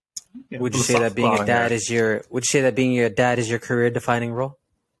 Yeah, would you say that being a dad is your career defining role?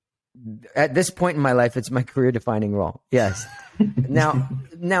 At this point in my life, it's my career defining role. Yes.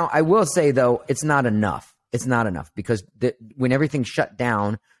 Now I will say though, it's not enough. It's not enough because when everything shut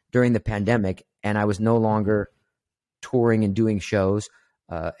down during the pandemic and I was no longer touring and doing shows,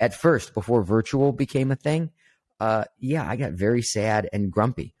 at first, before virtual became a thing, I got very sad and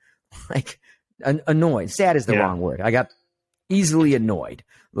grumpy, like annoyed. Sad is the wrong word. I got easily annoyed,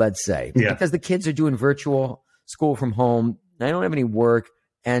 let's say, because the kids are doing virtual school from home. I don't have any work.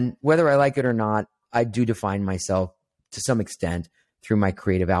 And whether I like it or not, I do define myself to some extent through my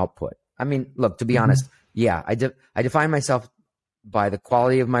creative output. I mean, look, to be honest, I define myself by the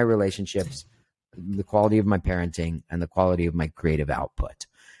quality of my relationships, the quality of my parenting, and the quality of my creative output.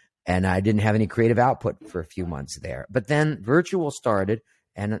 And I didn't have any creative output for a few months there. But then virtual started,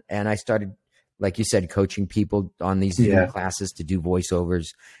 and I started, like you said, coaching people on these Zoom classes to do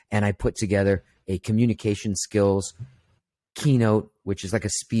voiceovers. And I put together a communication skills keynote, which is like a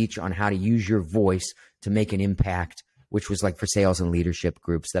speech on how to use your voice to make an impact, which was like for sales and leadership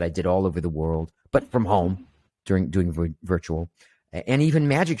groups that I did all over the world, but from home doing virtual. And even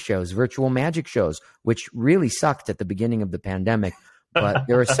magic shows, virtual magic shows, which really sucked at the beginning of the pandemic. But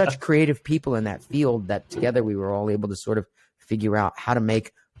there are such creative people in that field that together we were all able to sort of figure out how to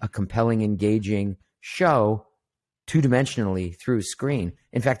make a compelling, engaging show two-dimensionally through a screen.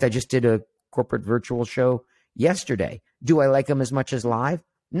 In fact, I just did a corporate virtual show yesterday. Do I like them as much as live?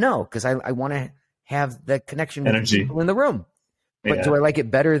 No, because I want to have the connection with people in the room. But do I like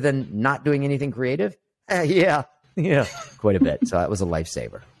it better than not doing anything creative? Yeah, quite a bit. So that was a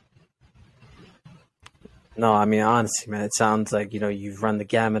lifesaver. No, I mean, honestly, man, it sounds like, you know, you've run the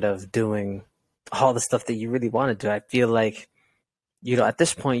gamut of doing all the stuff that you really want to do. I feel like, you know, at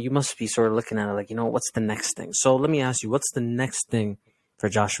this point, you must be sort of looking at it like, you know, what's the next thing? So let me ask you, what's the next thing for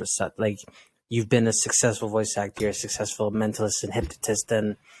Joshua Sutt? Like, you've been a successful voice actor, a successful mentalist and hypnotist,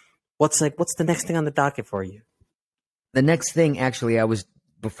 and what's the next thing on the docket for you? The next thing, actually,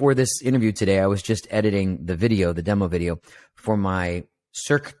 before this interview today, I was just editing the demo video for my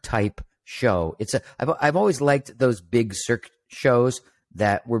Cirque type show. I've always liked those big Cirque shows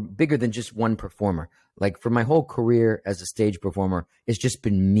that were bigger than just one performer. Like for my whole career as a stage performer, it's just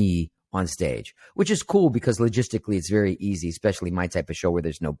been me on stage, which is cool because logistically it's very easy, especially my type of show where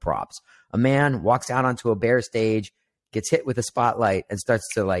there's no props. A man walks out onto a bare stage, gets hit with a spotlight and starts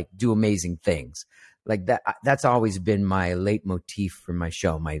to like do amazing things. Like that's always been my leitmotif for my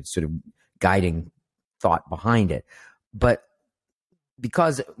show, my sort of guiding thought behind it. But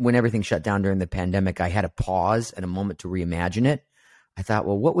because when everything shut down during the pandemic, I had a pause and a moment to reimagine it. I thought,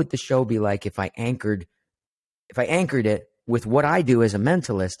 well, what would the show be like if I anchored it with what I do as a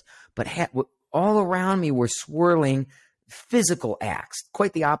mentalist, but all around me were swirling physical acts,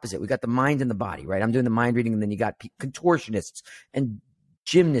 quite the opposite. We got the mind and the body, right? I'm doing the mind reading, and then you got contortionists and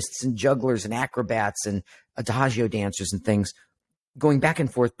gymnasts and jugglers and acrobats and adagio dancers and things going back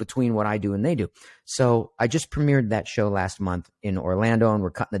and forth between what I do and they do. So I just premiered that show last month in Orlando, and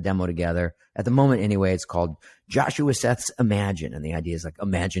we're cutting the demo together. At the moment, anyway, it's called Joshua Seth's Imagine. And the idea is like,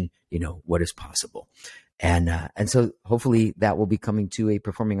 imagine, what is possible. And so hopefully that will be coming to a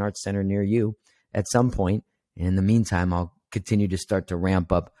performing arts center near you at some point. In the meantime, I'll continue to start to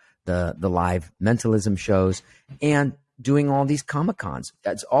ramp up the live mentalism shows and doing all these Comic-Cons.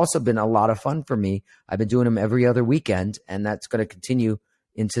 That's also been a lot of fun for me. I've been doing them every other weekend, and that's going to continue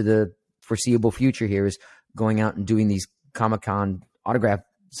into the foreseeable future here, is going out and doing these Comic-Con autograph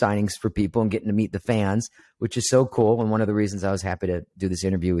signings for people and getting to meet the fans, which is so cool. And one of the reasons I was happy to do this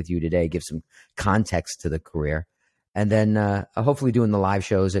interview with you today, give some context to the career. And then hopefully doing the live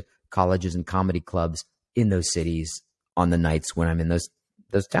shows at colleges and comedy clubs in those cities on the nights when I'm in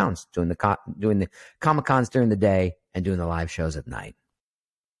those towns, doing the Comic-Cons during the day and doing the live shows at night.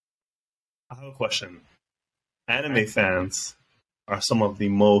 I have a question. Anime fans are some of the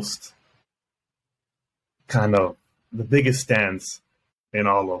most kind of the biggest stands in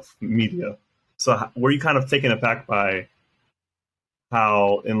all of media. So were you kind of taken aback by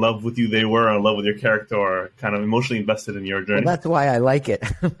how in love with you they were, or in love with your character, or kind of emotionally invested in your journey? Well, that's why I like it,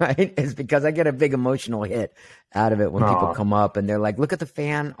 right? It's because I get a big emotional hit out of it when people come up and they're like, look at the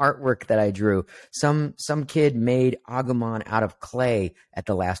fan artwork that I drew. Some kid made Agumon out of clay at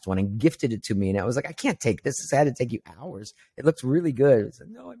the last one and gifted it to me. And I was like, I can't take this. This had to take you hours. It looks really good. I said,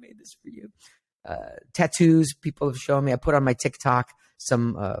 no, I made this for you. Tattoos, people have shown me. I put on my TikTok.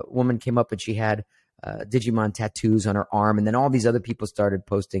 Some woman came up and she had Digimon tattoos on her arm, and then all these other people started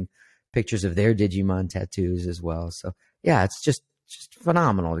posting pictures of their Digimon tattoos as well. So yeah, it's just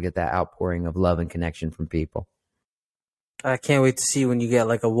phenomenal to get that outpouring of love and connection from people. I can't wait to see when you get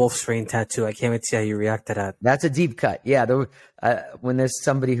like a Wolf's Rain tattoo. I can't wait to see how you react to that. That's a deep cut. Yeah, when there's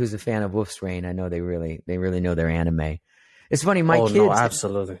somebody who's a fan of Wolf's Rain, I know they really know their anime. It's funny, my kids. No,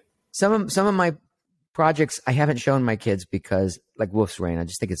 absolutely. Some of my projects I haven't shown my kids because, like Wolf's Rain, I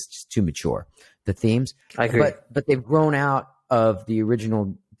just think it's just too mature, the themes. I agree. But they've grown out of the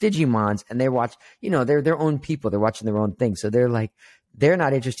original Digimons, and they watch, they're their own people. They're watching their own thing. So they're like, they're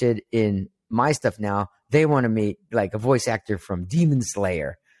not interested in my stuff now. They want to meet like a voice actor from Demon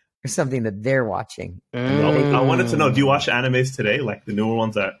Slayer or something that they're watching. I wanted to know, do you watch animes today, like the newer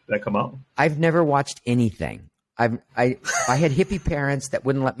ones that come out? I've never watched anything. I had hippie parents that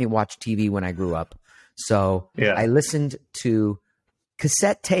wouldn't let me watch TV when I grew up. So yeah. I listened to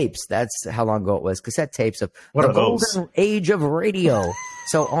cassette tapes. That's how long ago it was. Cassette tapes of the golden age of radio.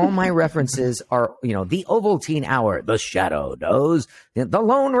 So all my references are, the Ovaltine Hour, the Shadow Knows, the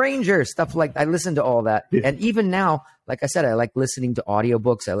Lone Ranger, stuff like I listen to all that. Yeah. And even now, like I said, I like listening to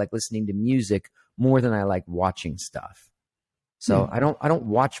audiobooks. I like listening to music more than I like watching stuff. So I don't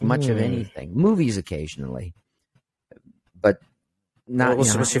watch much of anything. Movies occasionally, but not.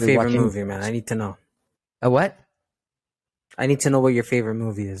 What's your favorite movie, man? I need to know. A what? I need to know what your favorite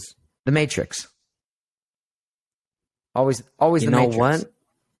movie is. The Matrix. Always the Matrix.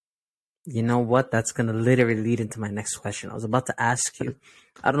 You know what? That's going to literally lead into my next question. I was about to ask you.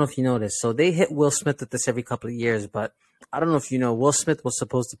 I don't know if you know this. So they hit Will Smith with this every couple of years, but I don't know if you know, Will Smith was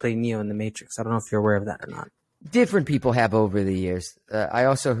supposed to play Neo in The Matrix. I don't know if you're aware of that or not. Different people have over the years. I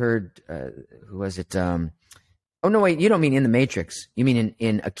also heard, who was it? Oh, no, wait. You don't mean in The Matrix. You mean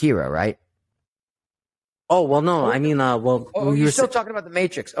in Akira, right? Oh, well, no, I mean, you're still talking about The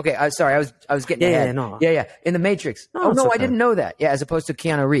Matrix. Okay, sorry, I was getting ahead. No. Yeah, in The Matrix. No, okay. I didn't know that. Yeah, as opposed to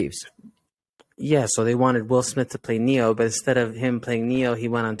Keanu Reeves. Yeah, so they wanted Will Smith to play Neo, but instead of him playing Neo, he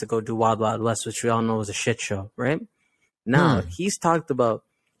went on to go do Wild Wild West, which we all know was a shit show, right? Now, he's talked about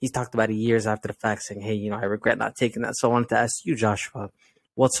it years after the fact, saying, hey, I regret not taking that. So I wanted to ask you, Joshua,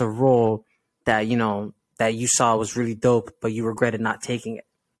 what's a role that, that you saw was really dope, but you regretted not taking it?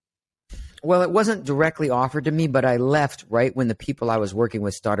 Well, it wasn't directly offered to me, but I left right when the people I was working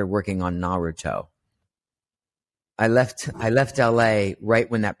with started working on Naruto. I left LA right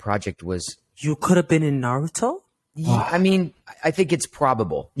when that project was. You could have been in Naruto? Yeah, I mean, I think it's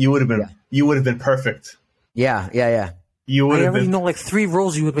probable. You would have been. Yeah. You would have been perfect. Yeah. You would. I already know like 3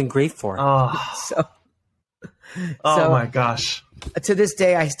 roles you would have been great for. So Oh So my gosh. to this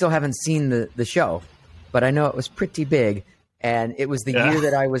day, I still haven't seen the show, but I know it was pretty big. And it was the Yeah. year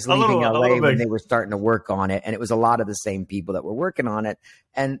that I was A little- leaving a LA little when big. they were starting to work on it. And it was a lot of the same people that were working on it.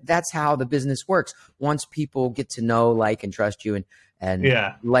 And that's how the business works. Once people get to know, like, and trust you and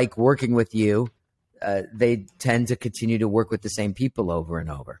Yeah. like working with you, they tend to continue to work with the same people over and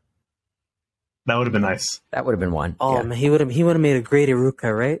over. That would have been nice. That would have been one. Oh Yeah. man, he would have made a great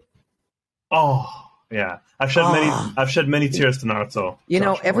Iruka, right? Oh yeah. I've shed many tears to Naruto. You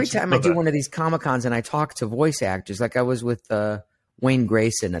know, Josh, every watch it. time I Know do that. one of these Comic Cons and I talk to voice actors, like I was with Wayne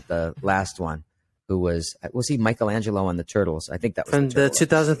Grayson at the last one, who was he Michelangelo on the Turtles? I think that was From the Turtles.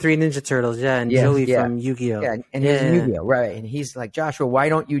 2003 Ninja Turtles, yeah, and Yeah, Joey yeah. from Yu-Gi-Oh. Yeah, and he's in Yu-Gi-Oh, right? And he's like, Joshua, why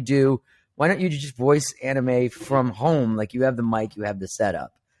don't you just voice anime from home? Like, you have the mic, you have the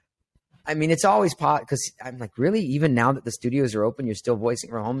setup. I mean, it's always because I'm like, really? Even now that the studios are open, you're still voicing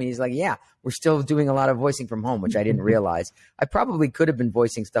from home? And he's like, yeah, we're still doing a lot of voicing from home, which I didn't realize. I probably could have been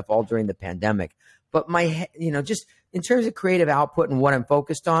voicing stuff all during the pandemic, but just in terms of creative output and what I'm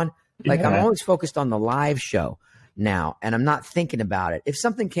focused on, like I'm Yeah. always focused on the live show now, and I'm not thinking about it. If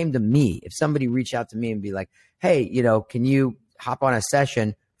something came to me, if somebody reached out to me and be like, hey, can you hop on a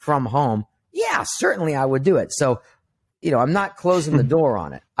session from home? Yeah, certainly I would do it. So, I'm not closing the door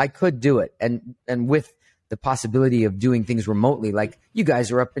on it. I could do it. And with the possibility of doing things remotely, like you guys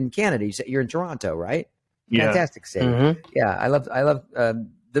are up in Canada, you're in Toronto, right? Yeah. Fantastic city. Mhm. Yeah.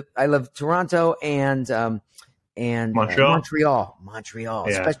 I love Toronto and Montreal? Montreal,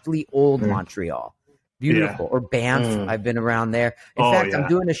 Yeah. especially old Mm. Montreal. Beautiful. Or Banff. Mm. I've been around there. In Oh, fact, yeah. I'm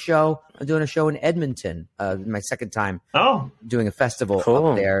doing a show in Edmonton, my second time Oh, doing a festival Cool.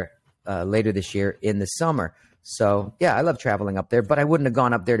 up there later this year in the summer. So yeah, I love traveling up there, but I wouldn't have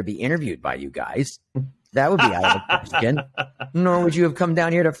gone up there to be interviewed by you guys. That would be out of the question. Nor would you have come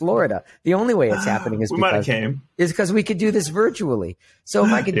down here to Florida. The only way it's happening is we might have came. because we could do this virtually. So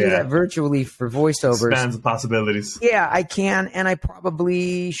if I could do Yeah. that virtually for voiceovers, Spans of possibilities. yeah, I can, and I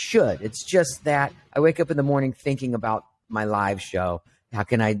probably should. It's just that I wake up in the morning thinking about my live show. How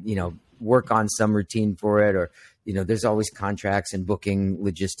can I, work on some routine for it, or there's always contracts and booking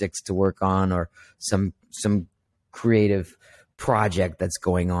logistics to work on, or some creative project that's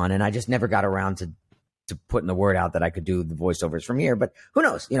going on, and I just never got around to putting the word out that I could do the voiceovers from here. But who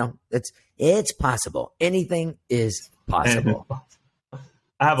knows? It's possible. Anything is possible.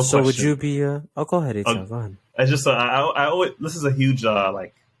 I have a So question. would you be? Go ahead, Eitan, go ahead. It's just I always this is a huge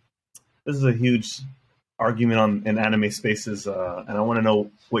argument in anime spaces, and I want to know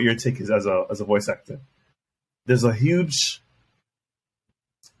what your take is as a voice actor. There's a huge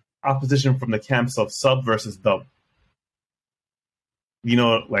opposition from the camps of sub versus dub. You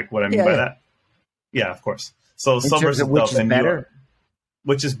know, like what I mean by that? Yeah, of course. So In sub terms versus of which dub, is and better?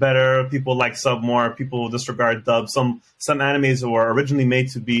 which is better? People like sub more. People disregard dub. Some animes were originally made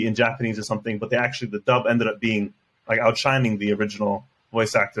to be in Japanese or something, but the dub ended up being like outshining the original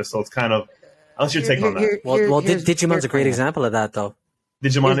voice actor. So it's kind of. What's your take on that? Digimon's a great here's my example of that, though.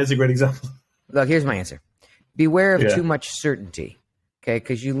 Digimon is a great example. Look, here's my answer. Beware of Yeah. too much certainty, okay?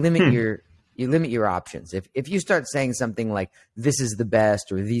 Because you limit your options. If you start saying something like "this is the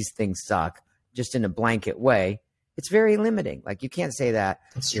best" or "these things suck" just in a blanket way, it's very limiting. Like you can't say that.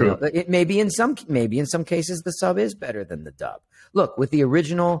 That's You know, true. it maybe in some cases the sub is better than the dub. Look, with the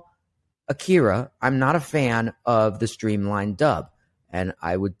original Akira, I'm not a fan of the streamlined dub. And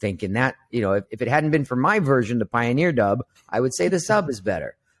I would think in that, if it hadn't been for my version, the Pioneer dub, I would say the sub is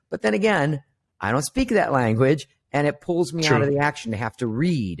better. But then again, I don't speak that language, and it pulls me out True. of the action to have to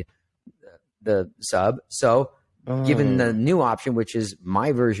read the sub. So given the new option, which is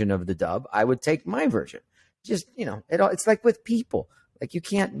my version of the dub, I would take my version. Just, it's like with people. Like you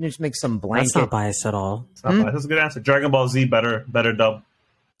can't just make some blanket. That's not biased at all. It's not bad. That's a good answer. Dragon Ball Z better dub.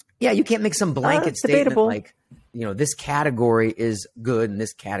 Yeah, you can't make some blanket It's statement debatable. like, this category is good and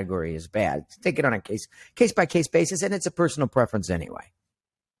this category is bad. Take it on a case by case basis, and it's a personal preference anyway.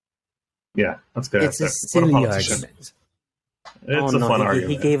 Yeah, that's good. It's a answer. What silly politician. argument. It's a fun he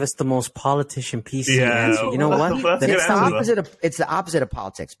argument. gave us the most politician PC Yeah, answer. You know well, what? that's a Then good it's answer, not. though. It's the opposite of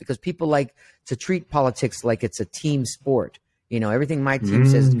politics because people like to treat politics like it's a team sport. Everything my team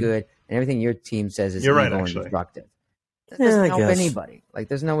says is good and everything your team says is You're right, evil and actually. destructive. That Yeah, doesn't I help guess. anybody. Like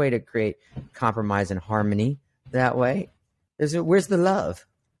there's no way to create compromise and harmony that way. Where's the love?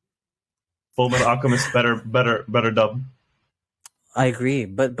 Full Metal Alchemist better dub. I agree,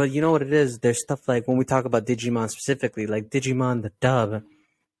 but you know what it is? There's stuff like when we talk about Digimon specifically, like Digimon the dub,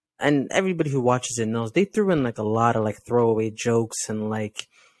 and everybody who watches it knows they threw in like a lot of like throwaway jokes and like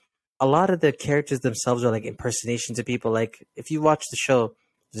a lot of the characters themselves are like impersonations of people. Like if you watch the show,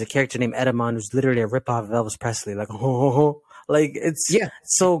 There's a character named Edamon who's literally a ripoff of Elvis Presley. Like, like it's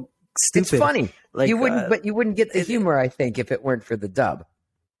so stupid. It's funny. Like You wouldn't get the humor, I think, if it weren't for the dub.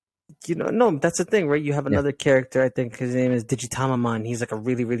 No, that's the thing, right? You have another character, I think his name is Digitamamon. He's like a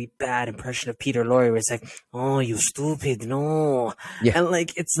really, really bad impression of Peter Lorre, where it's like, oh, you stupid, no. Yeah. And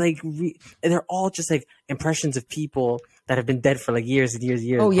like, it's like, and they're all just like impressions of people that have been dead for like years and years and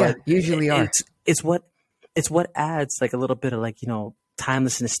years. Oh, yeah, But usually are. It's what adds like a little bit of like,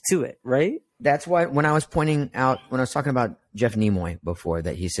 timelessness to it, right? That's why when I was talking about Jeff Nimoy before,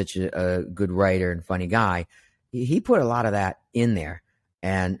 that he's such a good writer and funny guy, he put a lot of that in there.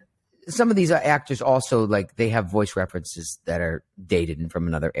 And some of these actors also, like, they have voice references that are dated and from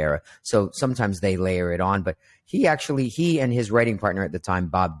another era. So sometimes they layer it on. But he and his writing partner at the time,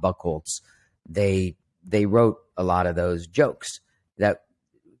 Bob Buchholz, they wrote a lot of those jokes that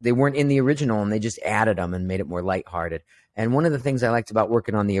they weren't in the original, and they just added them and made it more lighthearted. And one of the things I liked about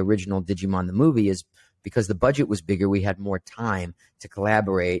working on the original Digimon the movie is because the budget was bigger, we had more time to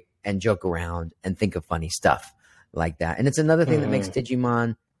collaborate and joke around and think of funny stuff like that. And it's another thing that makes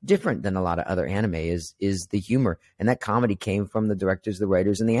Digimon different than a lot of other anime is the humor. And that comedy came from the directors, the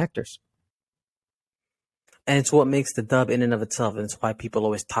writers, and the actors. And it's what makes the dub in and of itself. And it's why people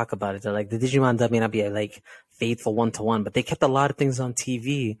always talk about it. They're like, the Digimon dub may not be like faithful one-to-one, but they kept a lot of things on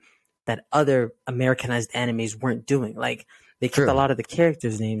TV that other Americanized animes weren't doing. Like, they kept a lot of the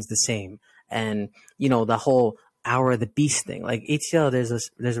characters' names the same. And, the whole Hour of the Beast thing. Like, ATL,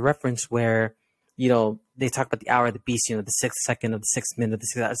 there's a reference where, they talk about the Hour of the Beast, the 6th second of the 6th minute of the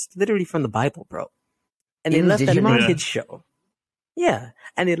 6th. It's literally from the Bible, bro. And they left that in a kids show. Yeah.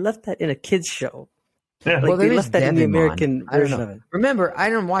 And they left that in a kids show. Yeah. Like, they left that in the American version of it. Remember, I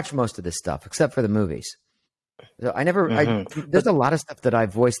don't watch most of this stuff except for the movies. So there's a lot of stuff that I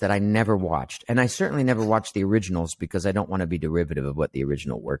voiced that I never watched. And I certainly never watched the originals because I don't want to be derivative of what the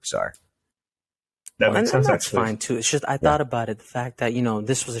original works are. That makes sense, and that's actually. fine too. It's just I thought about it, the fact that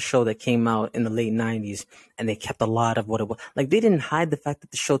this was a show that came out in the late '90s, and they kept a lot of what it was. Like, they didn't hide the fact that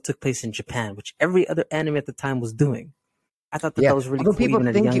the show took place in Japan, which every other anime at the time was doing. I thought that was really cool. People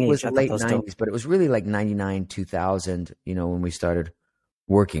even think at a young it was age. late '90s, but it was really like '99, 2000. When we started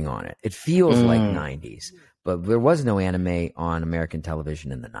working on it, it feels like '90s, but there was no anime on American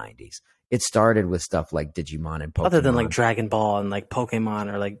television in the '90s. It started with stuff like Digimon and Pokemon. Other than like Dragon Ball and like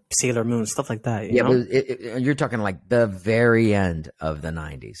Pokemon or like Sailor Moon, stuff like that. But you're talking like the very end of the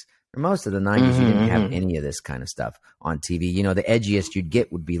 90s. For most of the 90s, you didn't have any of this kind of stuff on TV. The edgiest you'd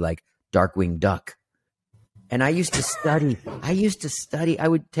get would be like Darkwing Duck. And I used to study. I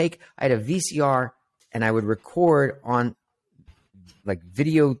had a VCR and I would record on like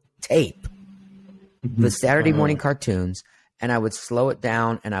videotape the Saturday morning cartoons. And I would slow it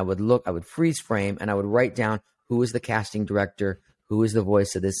down, and I would freeze frame, and I would write down who was the casting director, who was the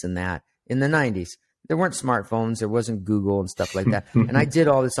voice of this and that in the 90s. There weren't smartphones. There wasn't Google and stuff like that. And I did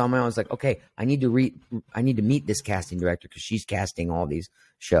all this on my own. I was like, okay, I need to meet this casting director because she's casting all these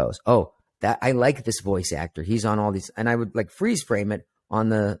shows. Oh, that I like this voice actor. He's on all these. And I would like freeze frame it on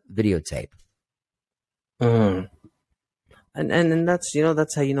the videotape. And that's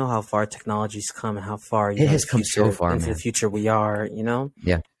that's how how far technology's come and how far it has come so far into the future we are.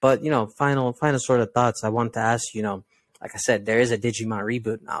 Yeah. But final sort of thoughts. I wanted to ask like I said, there is a Digimon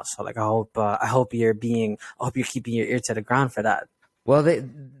reboot now, so like I hope you're keeping your ear to the ground for that. Well,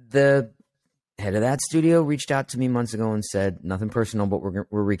 the head of that studio reached out to me months ago and said nothing personal, but we're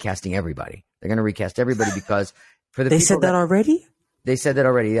recasting everybody. They're going to recast everybody because for the they people said that already. They said that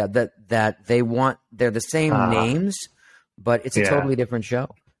already. Yeah, that they're the same names. But it's a totally different show.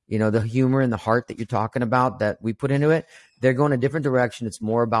 The humor and the heart that you're talking about that we put into it, they're going a different direction. It's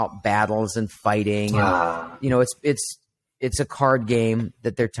more about battles and fighting. And, it's a card game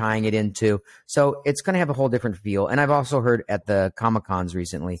that they're tying it into. So it's going to have a whole different feel. And I've also heard at the Comic-Cons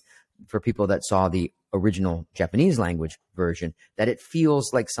recently, for people that saw the original Japanese language version, that it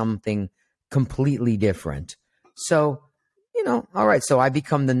feels like something completely different. So, all right. So I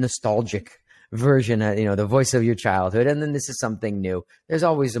become the nostalgic version, the voice of your childhood, and then this is something new. There's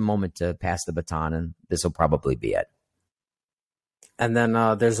always a moment to pass the baton, and this will probably be it. And then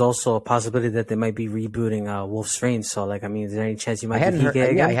there's also a possibility that they might be rebooting Wolf's Rain. So, like, is there any chance you might be Hige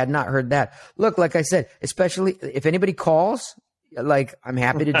again? I had not heard that. Look, like I said, especially if anybody calls, like, I'm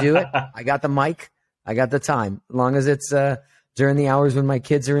happy to do it. I got the mic, I got the time. As long as it's during the hours when my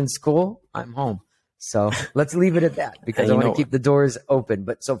kids are in school, I'm home. So let's leave it at that because I want to keep the doors open.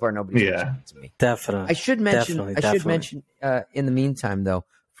 But so far, nobody's reached out to me. Definitely. I should mention in the meantime, though,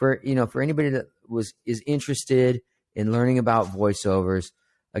 for anybody that is interested in learning about voiceovers,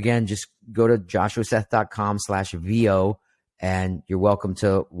 again, just go to joshuaseth.com/VO And you're welcome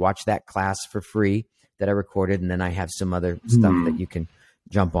to watch that class for free that I recorded. And then I have some other stuff that you can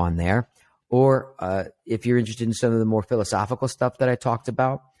jump on there. Or if you're interested in some of the more philosophical stuff that I talked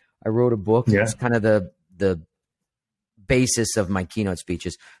about, I wrote a book. Yeah. It's kind of the basis of my keynote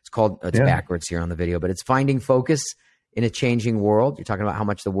speeches. It's called, it's backwards here on the video, but it's Finding Focus in a Changing World. You're talking about how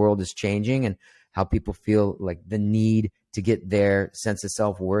much the world is changing and how people feel like the need to get their sense of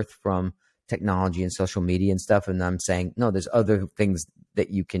self-worth from technology and social media and stuff. And I'm saying, no, there's other things that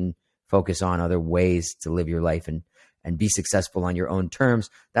you can focus on, other ways to live your life and be successful on your own terms.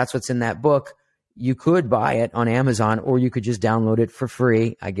 That's what's in that book. You could buy it on Amazon, or you could just download it for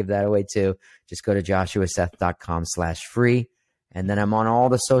free. I give that away too. Just go to joshuaseth.com/free. And then I'm on all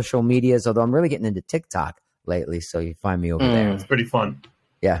the social medias, although I'm really getting into TikTok lately. So you find me over there. It's pretty fun.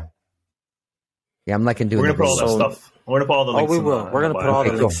 Yeah. Yeah, I'm liking doing We're going to put all that stuff. We're going to put all the links. We will. We're going to put all the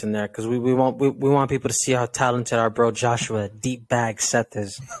Okay, links cool. in there because we want people to see how talented our bro Joshua Deep Bag Seth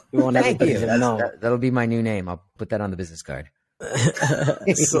is. We want Thank everybody you. to know. That'll be my new name. I'll put that on the business card.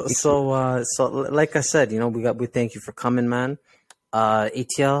 So like I said, we thank you for coming, man.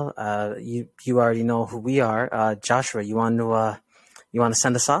 ATL, you already know who we are. Joshua, you want to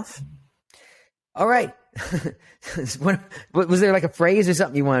send us off? All right. Was there like a phrase or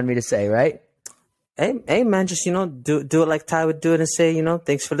something you wanted me to say, right? Hey man, just do it like Ty would do it and say,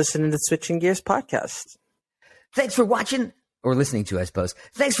 thanks for listening to Switching Gears podcast. Thanks for watching or listening to, I suppose.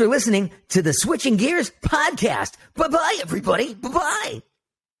 Thanks for listening to the Switching Gears podcast. Bye-bye, everybody. Bye-bye.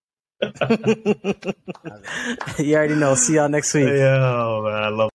 You already know. See y'all next week. Yeah, man, I love